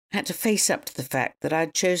 I had to face up to the fact that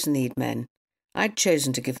I'd chosen these men. I'd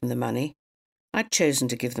chosen to give them the money. I'd chosen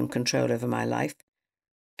to give them control over my life.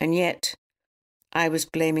 And yet, I was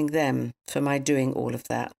blaming them for my doing all of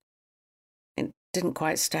that. It didn't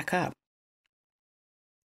quite stack up.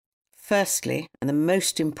 Firstly, and the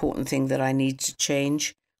most important thing that I needed to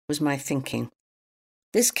change, was my thinking.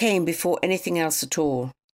 This came before anything else at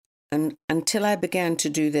all, and until I began to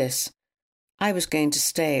do this, I was going to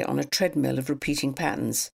stay on a treadmill of repeating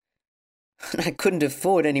patterns. And I couldn't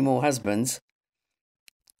afford any more husbands.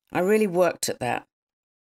 I really worked at that.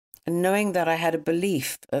 And knowing that I had a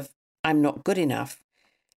belief of I'm not good enough,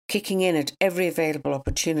 kicking in at every available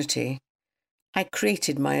opportunity, I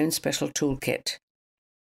created my own special toolkit.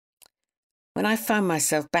 When I found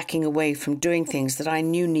myself backing away from doing things that I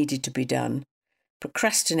knew needed to be done,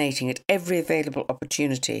 procrastinating at every available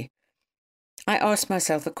opportunity, I asked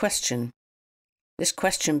myself a question. This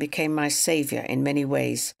question became my saviour in many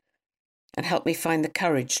ways and helped me find the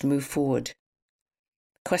courage to move forward.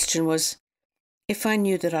 The question was, if I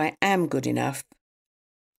knew that I am good enough,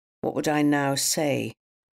 what would I now say,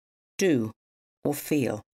 do, or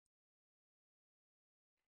feel?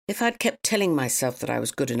 If I'd kept telling myself that I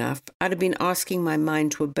was good enough, I'd have been asking my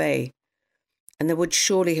mind to obey, and there would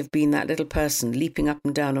surely have been that little person leaping up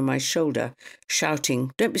and down on my shoulder,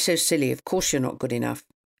 shouting, "Don't be so silly, of course you're not good enough."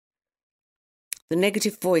 The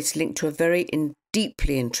negative voice linked to a very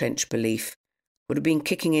deeply entrenched belief would have been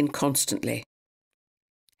kicking in constantly.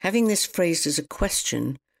 Having this phrased as a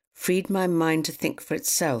question freed my mind to think for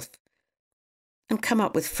itself and come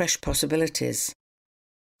up with fresh possibilities.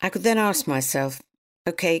 I could then ask myself,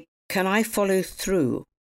 okay, can I follow through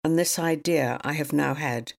on this idea I have now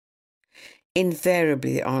had?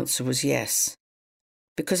 Invariably, the answer was yes,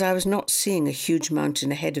 because I was not seeing a huge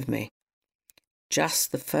mountain ahead of me,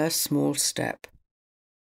 just the first small step.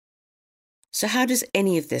 So how does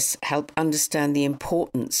any of this help understand the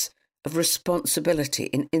importance of responsibility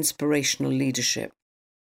in inspirational leadership?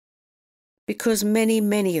 Because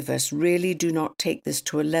many of us really do not take this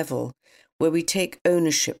to a level where we take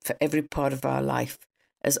ownership for every part of our life,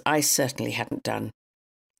 as I certainly hadn't done.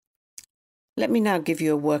 Let me now give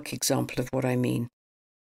you a work example of what I mean.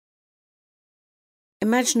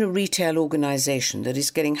 Imagine a retail organisation that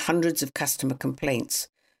is getting hundreds of customer complaints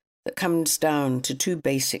that comes down to two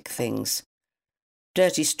basic things: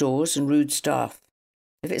 dirty stores and rude staff.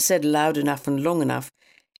 If it's said loud enough and long enough,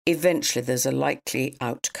 eventually there's a likely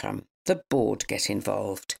outcome. The board get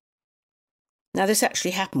involved. Now, this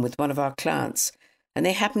actually happened with one of our clients, and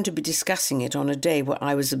they happened to be discussing it on a day where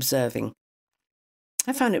I was observing.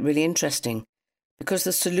 I found it really interesting because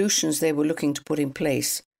the solutions they were looking to put in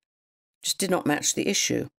place just did not match the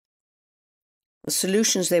issue. The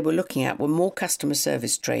solutions they were looking at were more customer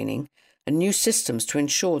service training and new systems to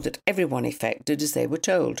ensure that everyone in effect did as they were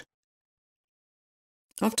told.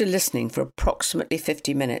 After listening for approximately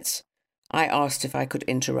 50 minutes, I asked if I could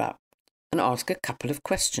interrupt and ask a couple of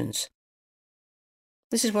questions.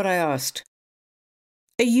 This is what I asked.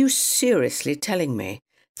 Are you seriously telling me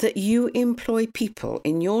that you employ people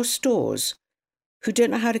in your stores who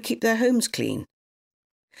don't know how to keep their homes clean?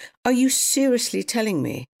 Are you seriously telling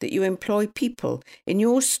me that you employ people in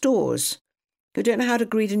your stores who don't know how to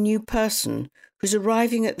greet a new person who's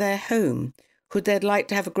arriving at their home, who they'd like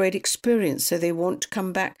to have a great experience so they want to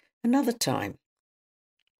come back another time?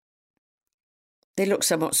 They looked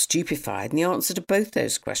somewhat stupefied, and the answer to both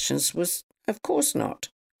those questions was, of course not.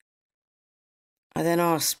 I then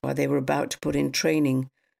asked why they were about to put in training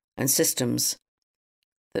and systems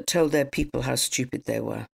that told their people how stupid they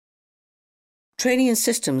were. Training and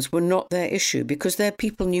systems were not their issue because their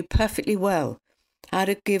people knew perfectly well how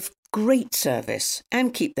to give great service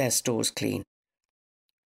and keep their stores clean.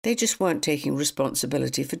 They just weren't taking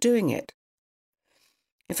responsibility for doing it.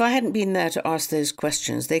 If I hadn't been there to ask those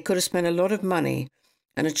questions, they could have spent a lot of money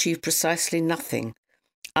and achieved precisely nothing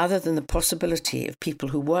other than the possibility of people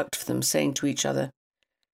who worked for them saying to each other,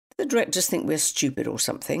 "The directors think we're stupid or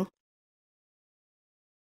something."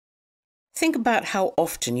 Think about how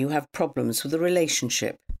often you have problems with a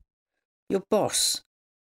relationship, your boss,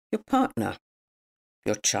 your partner,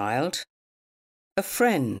 your child, a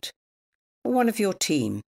friend, or one of your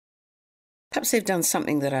team. Perhaps they've done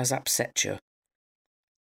something that has upset you.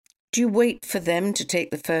 Do you wait for them to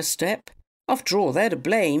take the first step? After all, they're to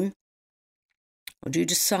blame. Or do you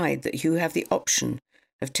decide that you have the option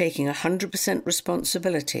of taking 100%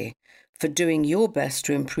 responsibility for doing your best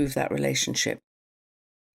to improve that relationship?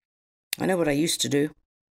 I know what I used to do,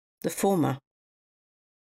 the former.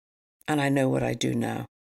 And I know what I do now.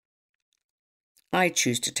 I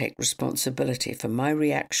choose to take responsibility for my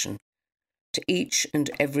reaction to each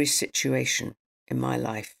and every situation in my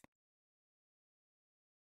life.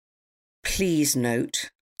 Please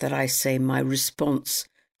note that I say my response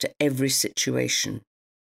to every situation.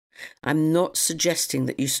 I'm not suggesting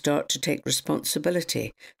that you start to take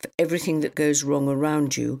responsibility for everything that goes wrong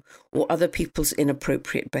around you or other people's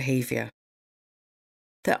inappropriate behaviour.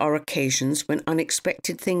 There are occasions when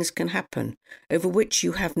unexpected things can happen over which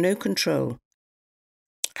you have no control.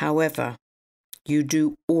 However, you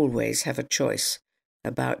do always have a choice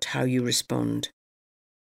about how you respond.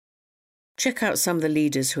 Check out some of the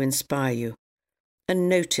leaders who inspire you and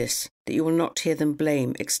notice that you will not hear them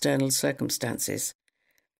blame external circumstances.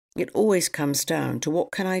 It always comes down to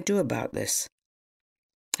what can I do about this?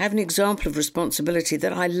 I have an example of responsibility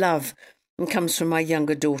that I love and comes from my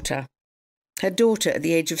younger daughter. Her daughter, at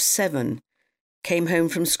the age of 7, came home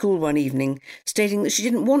from school one evening stating that she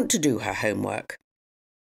didn't want to do her homework.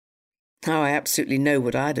 Now, I absolutely know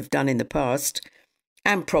what I'd have done in the past,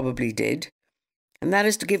 and probably did, and that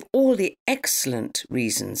is to give all the excellent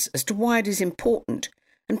reasons as to why it is important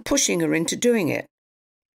and pushing her into doing it.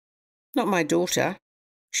 Not my daughter.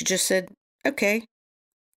 She just said, "Okay,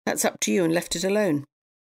 that's up to you," and left it alone.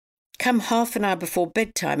 Come half an hour before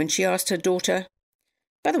bedtime and she asked her daughter,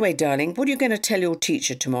 "By the way, darling, what are you going to tell your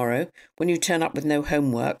teacher tomorrow when you turn up with no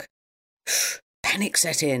homework?" Panic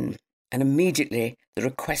set in, and immediately the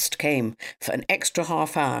request came for an extra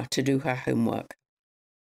half hour to do her homework.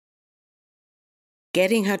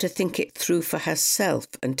 Getting her to think it through for herself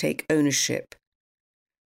and take ownership.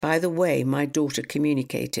 By the way, my daughter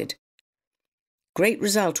communicated. Great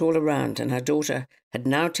result all around, and her daughter had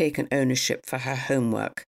now taken ownership for her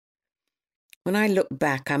homework. When I look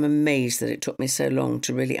back, I'm amazed that it took me so long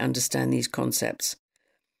to really understand these concepts.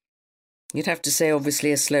 You'd have to say,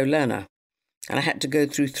 obviously, a slow learner, and I had to go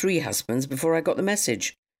through 3 husbands before I got the message.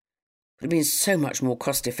 It would have been so much more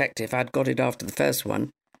cost-effective if I'd got it after the first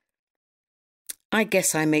one. I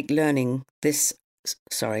guess I make learning this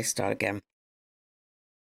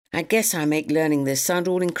sound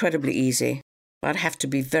all incredibly easy, but I'd have to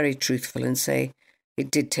be very truthful and say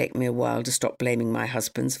it did take me a while to stop blaming my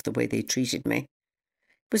husbands for the way they treated me.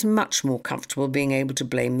 It was much more comfortable being able to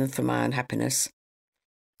blame them for my unhappiness.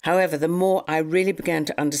 However, the more I really began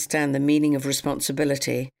to understand the meaning of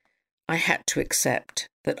responsibility, I had to accept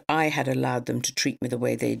that I had allowed them to treat me the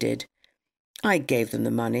way they did. I gave them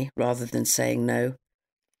the money rather than saying no.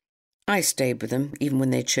 I stayed with them even when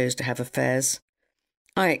they chose to have affairs.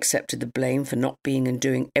 I accepted the blame for not being and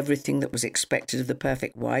doing everything that was expected of the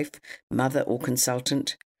perfect wife, mother, or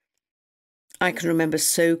consultant. I can remember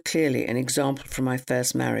so clearly an example from my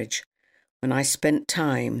first marriage, when I spent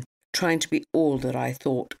time trying to be all that I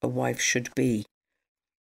thought a wife should be.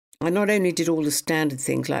 I not only did all the standard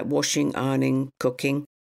things like washing, ironing, cooking.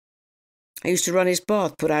 I used to run his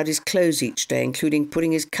bath, put out his clothes each day, including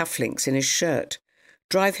putting his cufflinks in his shirt,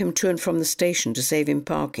 drive him to and from the station to save him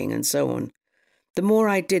parking, and so on. The more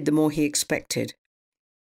I did, the more he expected.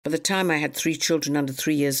 By the time I had 3 children under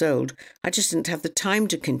 3 years old, I just didn't have the time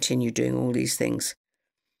to continue doing all these things.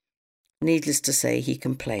 Needless to say, he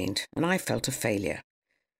complained, and I felt a failure.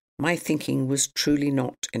 My thinking was truly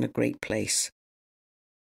not in a great place.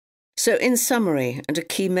 So in summary, and a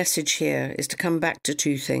key message here, is to come back to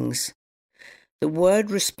 2 things. The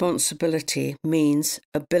word responsibility means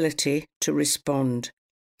ability to respond.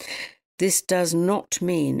 This does not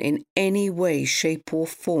mean in any way, shape or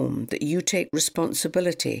form that you take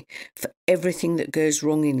responsibility for everything that goes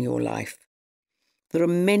wrong in your life. There are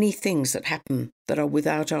many things that happen that are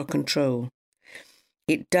without our control.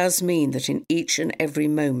 It does mean that in each and every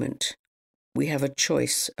moment, we have a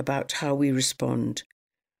choice about how we respond.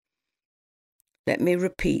 Let me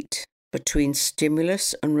repeat, between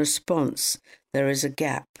stimulus and response, there is a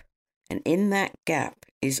gap, and in that gap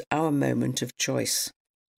is our moment of choice.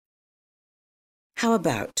 How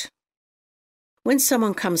about when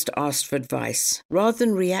someone comes to ask for advice, rather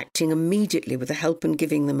than reacting immediately with a help and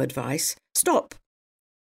giving them advice, stop.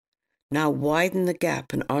 Now widen the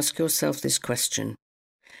gap and ask yourself this question.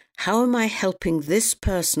 How am I helping this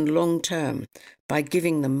person long term by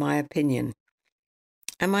giving them my opinion?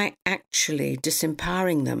 Am I actually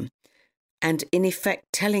disempowering them and in effect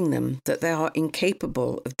telling them that they are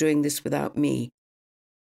incapable of doing this without me?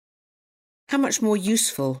 How much more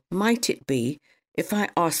useful might it be if I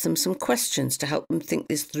ask them some questions to help them think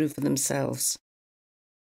this through for themselves?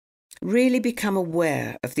 Really become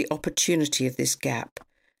aware of the opportunity of this gap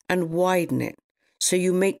and widen it so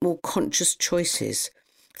you make more conscious choices,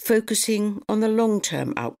 focusing on the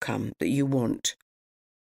long-term outcome that you want,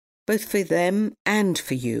 both for them and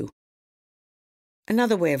for you.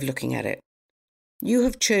 Another way of looking at it, you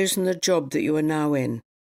have chosen the job that you are now in.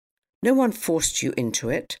 No one forced you into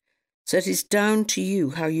it, so it is down to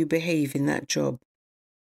you how you behave in that job.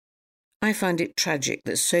 I find it tragic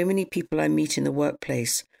that so many people I meet in the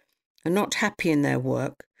workplace are not happy in their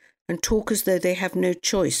work and talk as though they have no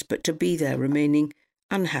choice but to be there, remaining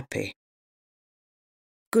unhappy.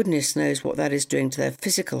 Goodness knows what that is doing to their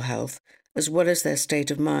physical health as well as their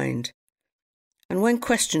state of mind. And when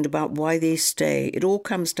questioned about why they stay, it all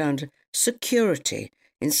comes down to security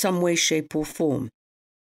in some way, shape or form,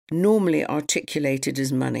 normally articulated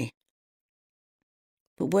as money.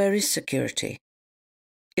 But where is security?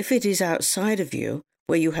 If it is outside of you,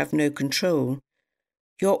 where you have no control,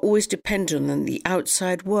 you're always dependent on the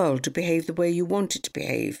outside world to behave the way you want it to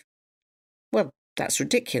behave. Well, that's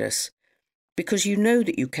ridiculous, because you know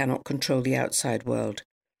that you cannot control the outside world.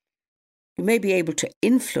 You may be able to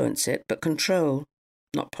influence it, but control,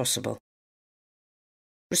 not possible.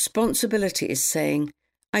 Responsibility is saying,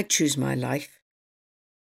 I choose my life.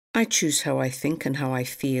 I choose how I think and how I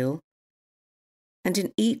feel. And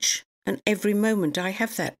in each and every moment I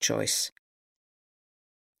have that choice.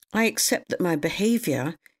 I accept that my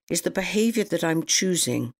behaviour is the behaviour that I'm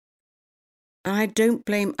choosing, and I don't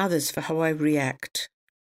blame others for how I react.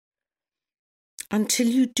 Until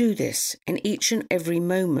you do this in each and every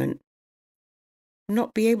moment, you'll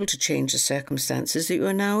not be able to change the circumstances that you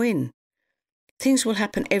are now in. Things will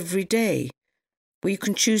happen every day where you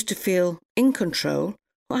can choose to feel in control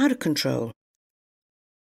or out of control.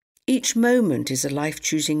 Each moment is a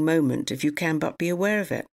life-choosing moment if you can but be aware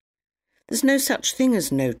of it. There's no such thing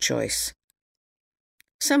as no choice.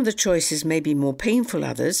 Some of the choices may be more painful than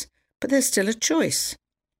others, but there's still a choice.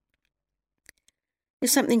 If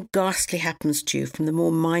something ghastly happens to you, from the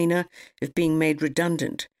more minor of being made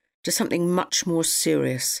redundant to something much more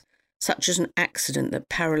serious, such as an accident that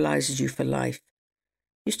paralyses you for life,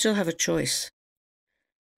 you still have a choice.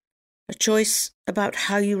 A choice about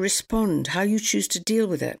how you respond, how you choose to deal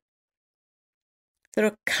with it. There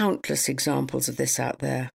are countless examples of this out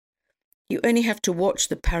there. You only have to watch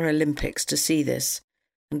the Paralympics to see this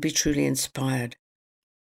and be truly inspired.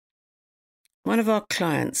 One of our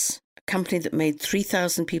clients, a company that made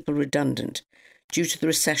 3,000 people redundant due to the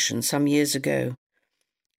recession some years ago,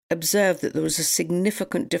 observed that there was a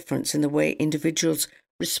significant difference in the way individuals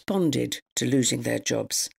responded to losing their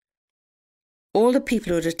jobs. All the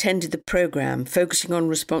people who had attended the program, focusing on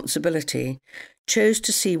responsibility, chose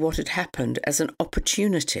to see what had happened as an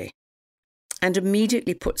opportunity and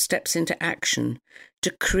immediately put steps into action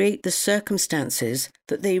to create the circumstances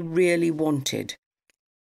that they really wanted.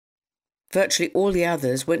 Virtually all the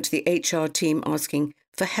others went to the HR team asking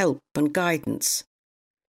for help and guidance.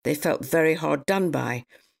 They felt very hard done by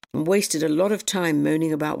and wasted a lot of time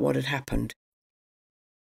moaning about what had happened.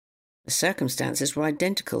 The circumstances were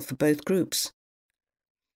identical for both groups.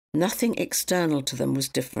 Nothing external to them was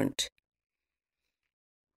different.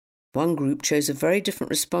 One group chose a very different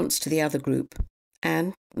response to the other group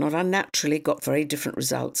and, not unnaturally, got very different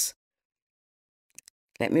results.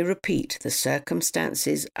 Let me repeat, the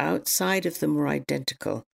circumstances outside of them were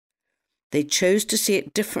identical. They chose to see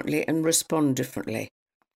it differently and respond differently.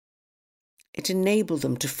 It enabled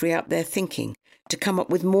them to free up their thinking, to come up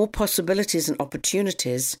with more possibilities and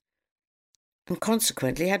opportunities, and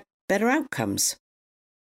consequently had better outcomes.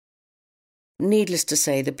 Needless to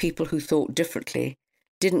say, the people who thought differently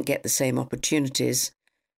didn't get the same opportunities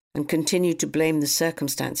and continued to blame the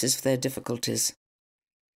circumstances for their difficulties.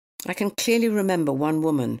 I can clearly remember one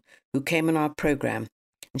woman who came on our program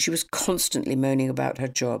and she was constantly moaning about her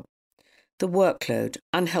job. The workload,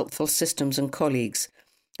 unhelpful systems and colleagues,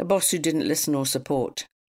 a boss who didn't listen or support.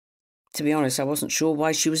 To be honest, I wasn't sure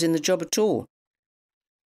why she was in the job at all.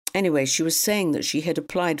 Anyway, she was saying that she had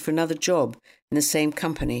applied for another job in the same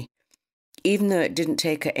company, even though it didn't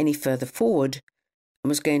take her any further forward, and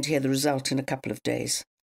was going to hear the result in a couple of days.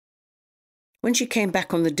 When she came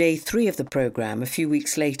back on the day 3 of the programme a few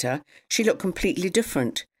weeks later, she looked completely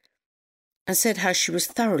different and said how she was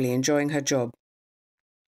thoroughly enjoying her job.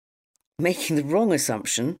 Making the wrong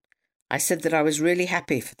assumption, I said that I was really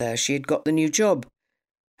happy for her she had got the new job.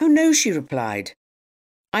 "Oh no," she replied.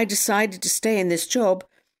 "I decided to stay in this job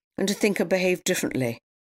and to think I behaved differently.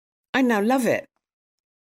 I now love it."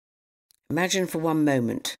 Imagine for one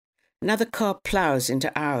moment, another car ploughs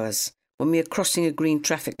into ours when we are crossing a green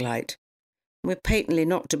traffic light. We're patently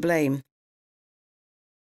not to blame.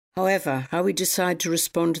 However, how we decide to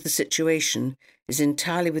respond to the situation is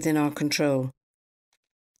entirely within our control.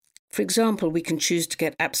 For example, we can choose to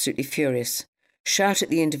get absolutely furious, shout at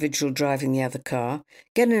the individual driving the other car,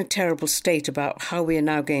 get in a terrible state about how we are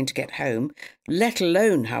now going to get home, let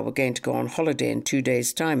alone how we're going to go on holiday in 2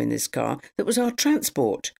 days' time in this car that was our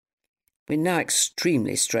transport. We're now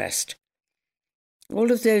extremely stressed. All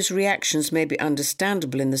of those reactions may be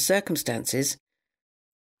understandable in the circumstances,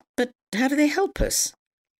 but how do they help us?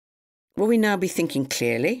 Will we now be thinking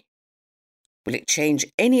clearly? Will it change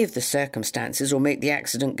any of the circumstances or make the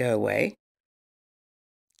accident go away?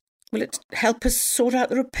 Will it help us sort out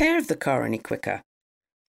the repair of the car any quicker?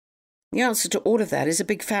 The answer to all of that is a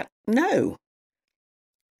big fat no.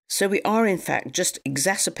 So we are in fact just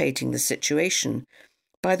exacerbating the situation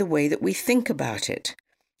by the way that we think about it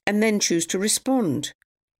and then choose to respond.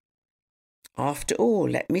 After all,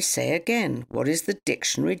 let me say again, what is the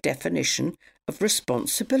dictionary definition of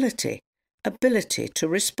responsibility? Ability to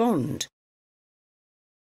respond.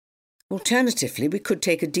 Alternatively, we could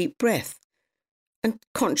take a deep breath and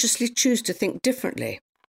consciously choose to think differently.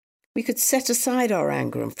 We could set aside our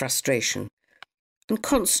anger and frustration and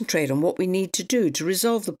concentrate on what we need to do to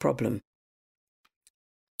resolve the problem.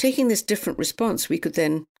 Taking this different response, we could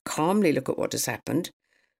then calmly look at what has happened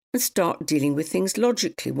and start dealing with things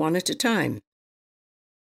logically, one at a time.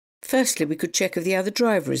 Firstly, we could check if the other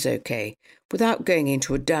driver is okay, without going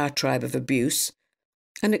into a diatribe of abuse,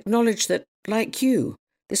 and acknowledge that, like you,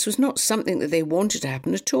 this was not something that they wanted to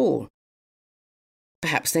happen at all.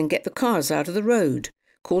 Perhaps then get the cars out of the road,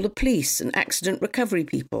 call the police and accident recovery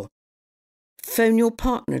people. Phone your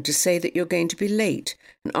partner to say that you're going to be late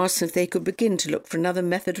and ask them if they could begin to look for another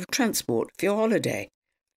method of transport for your holiday.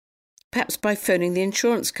 Perhaps by phoning the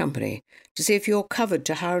insurance company to see if you're covered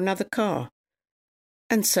to hire another car.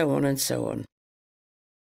 And so on and so on.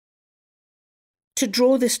 To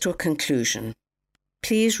draw this to a conclusion,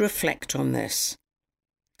 please reflect on this.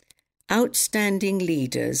 Outstanding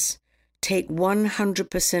leaders take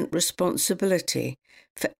 100% responsibility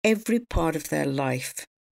for every part of their life.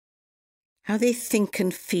 How they think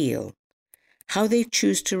and feel, how they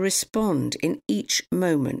choose to respond in each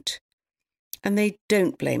moment, and they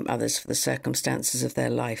don't blame others for the circumstances of their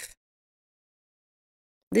life.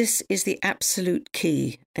 This is the absolute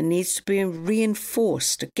key and needs to be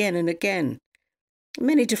reinforced again and again, in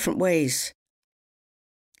many different ways.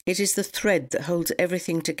 It is the thread that holds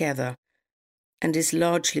everything together and is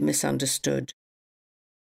largely misunderstood.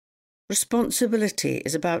 Responsibility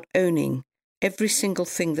is about owning every single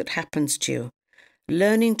thing that happens to you,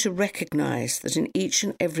 learning to recognise that in each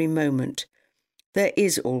and every moment there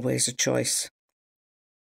is always a choice.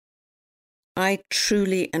 I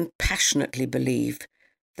truly and passionately believe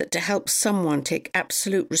that to help someone take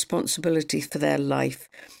absolute responsibility for their life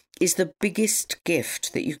is the biggest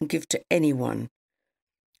gift that you can give to anyone.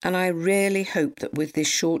 And I really hope that with this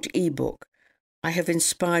short ebook, I have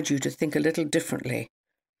inspired you to think a little differently,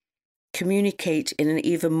 communicate in an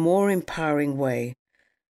even more empowering way,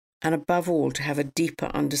 and above all, to have a deeper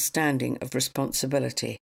understanding of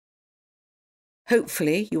responsibility.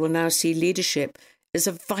 Hopefully, you will now see leadership as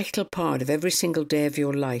a vital part of every single day of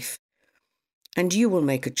your life, and you will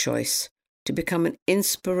make a choice to become an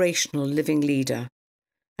inspirational living leader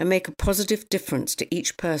and make a positive difference to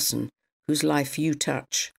each person whose life you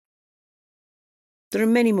touch. There are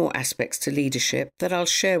many more aspects to leadership that I'll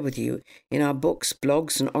share with you in our books,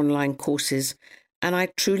 blogs, and online courses, and I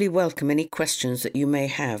truly welcome any questions that you may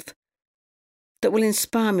have that will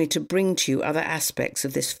inspire me to bring to you other aspects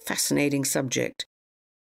of this fascinating subject.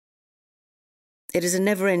 It is a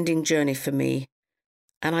never-ending journey for me,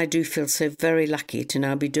 and I do feel so very lucky to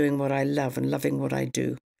now be doing what I love and loving what I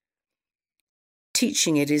do.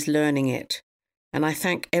 Teaching it is learning it, and I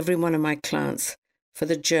thank every one of my clients for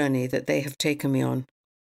the journey that they have taken me on.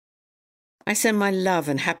 I send my love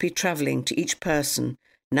and happy travelling to each person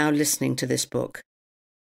now listening to this book.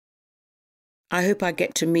 I hope I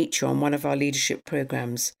get to meet you on one of our leadership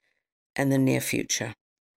programs in the near future.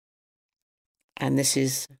 And this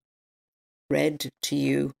is read to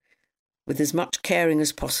you with as much caring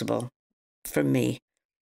as possible from me,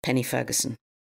 Penny Ferguson.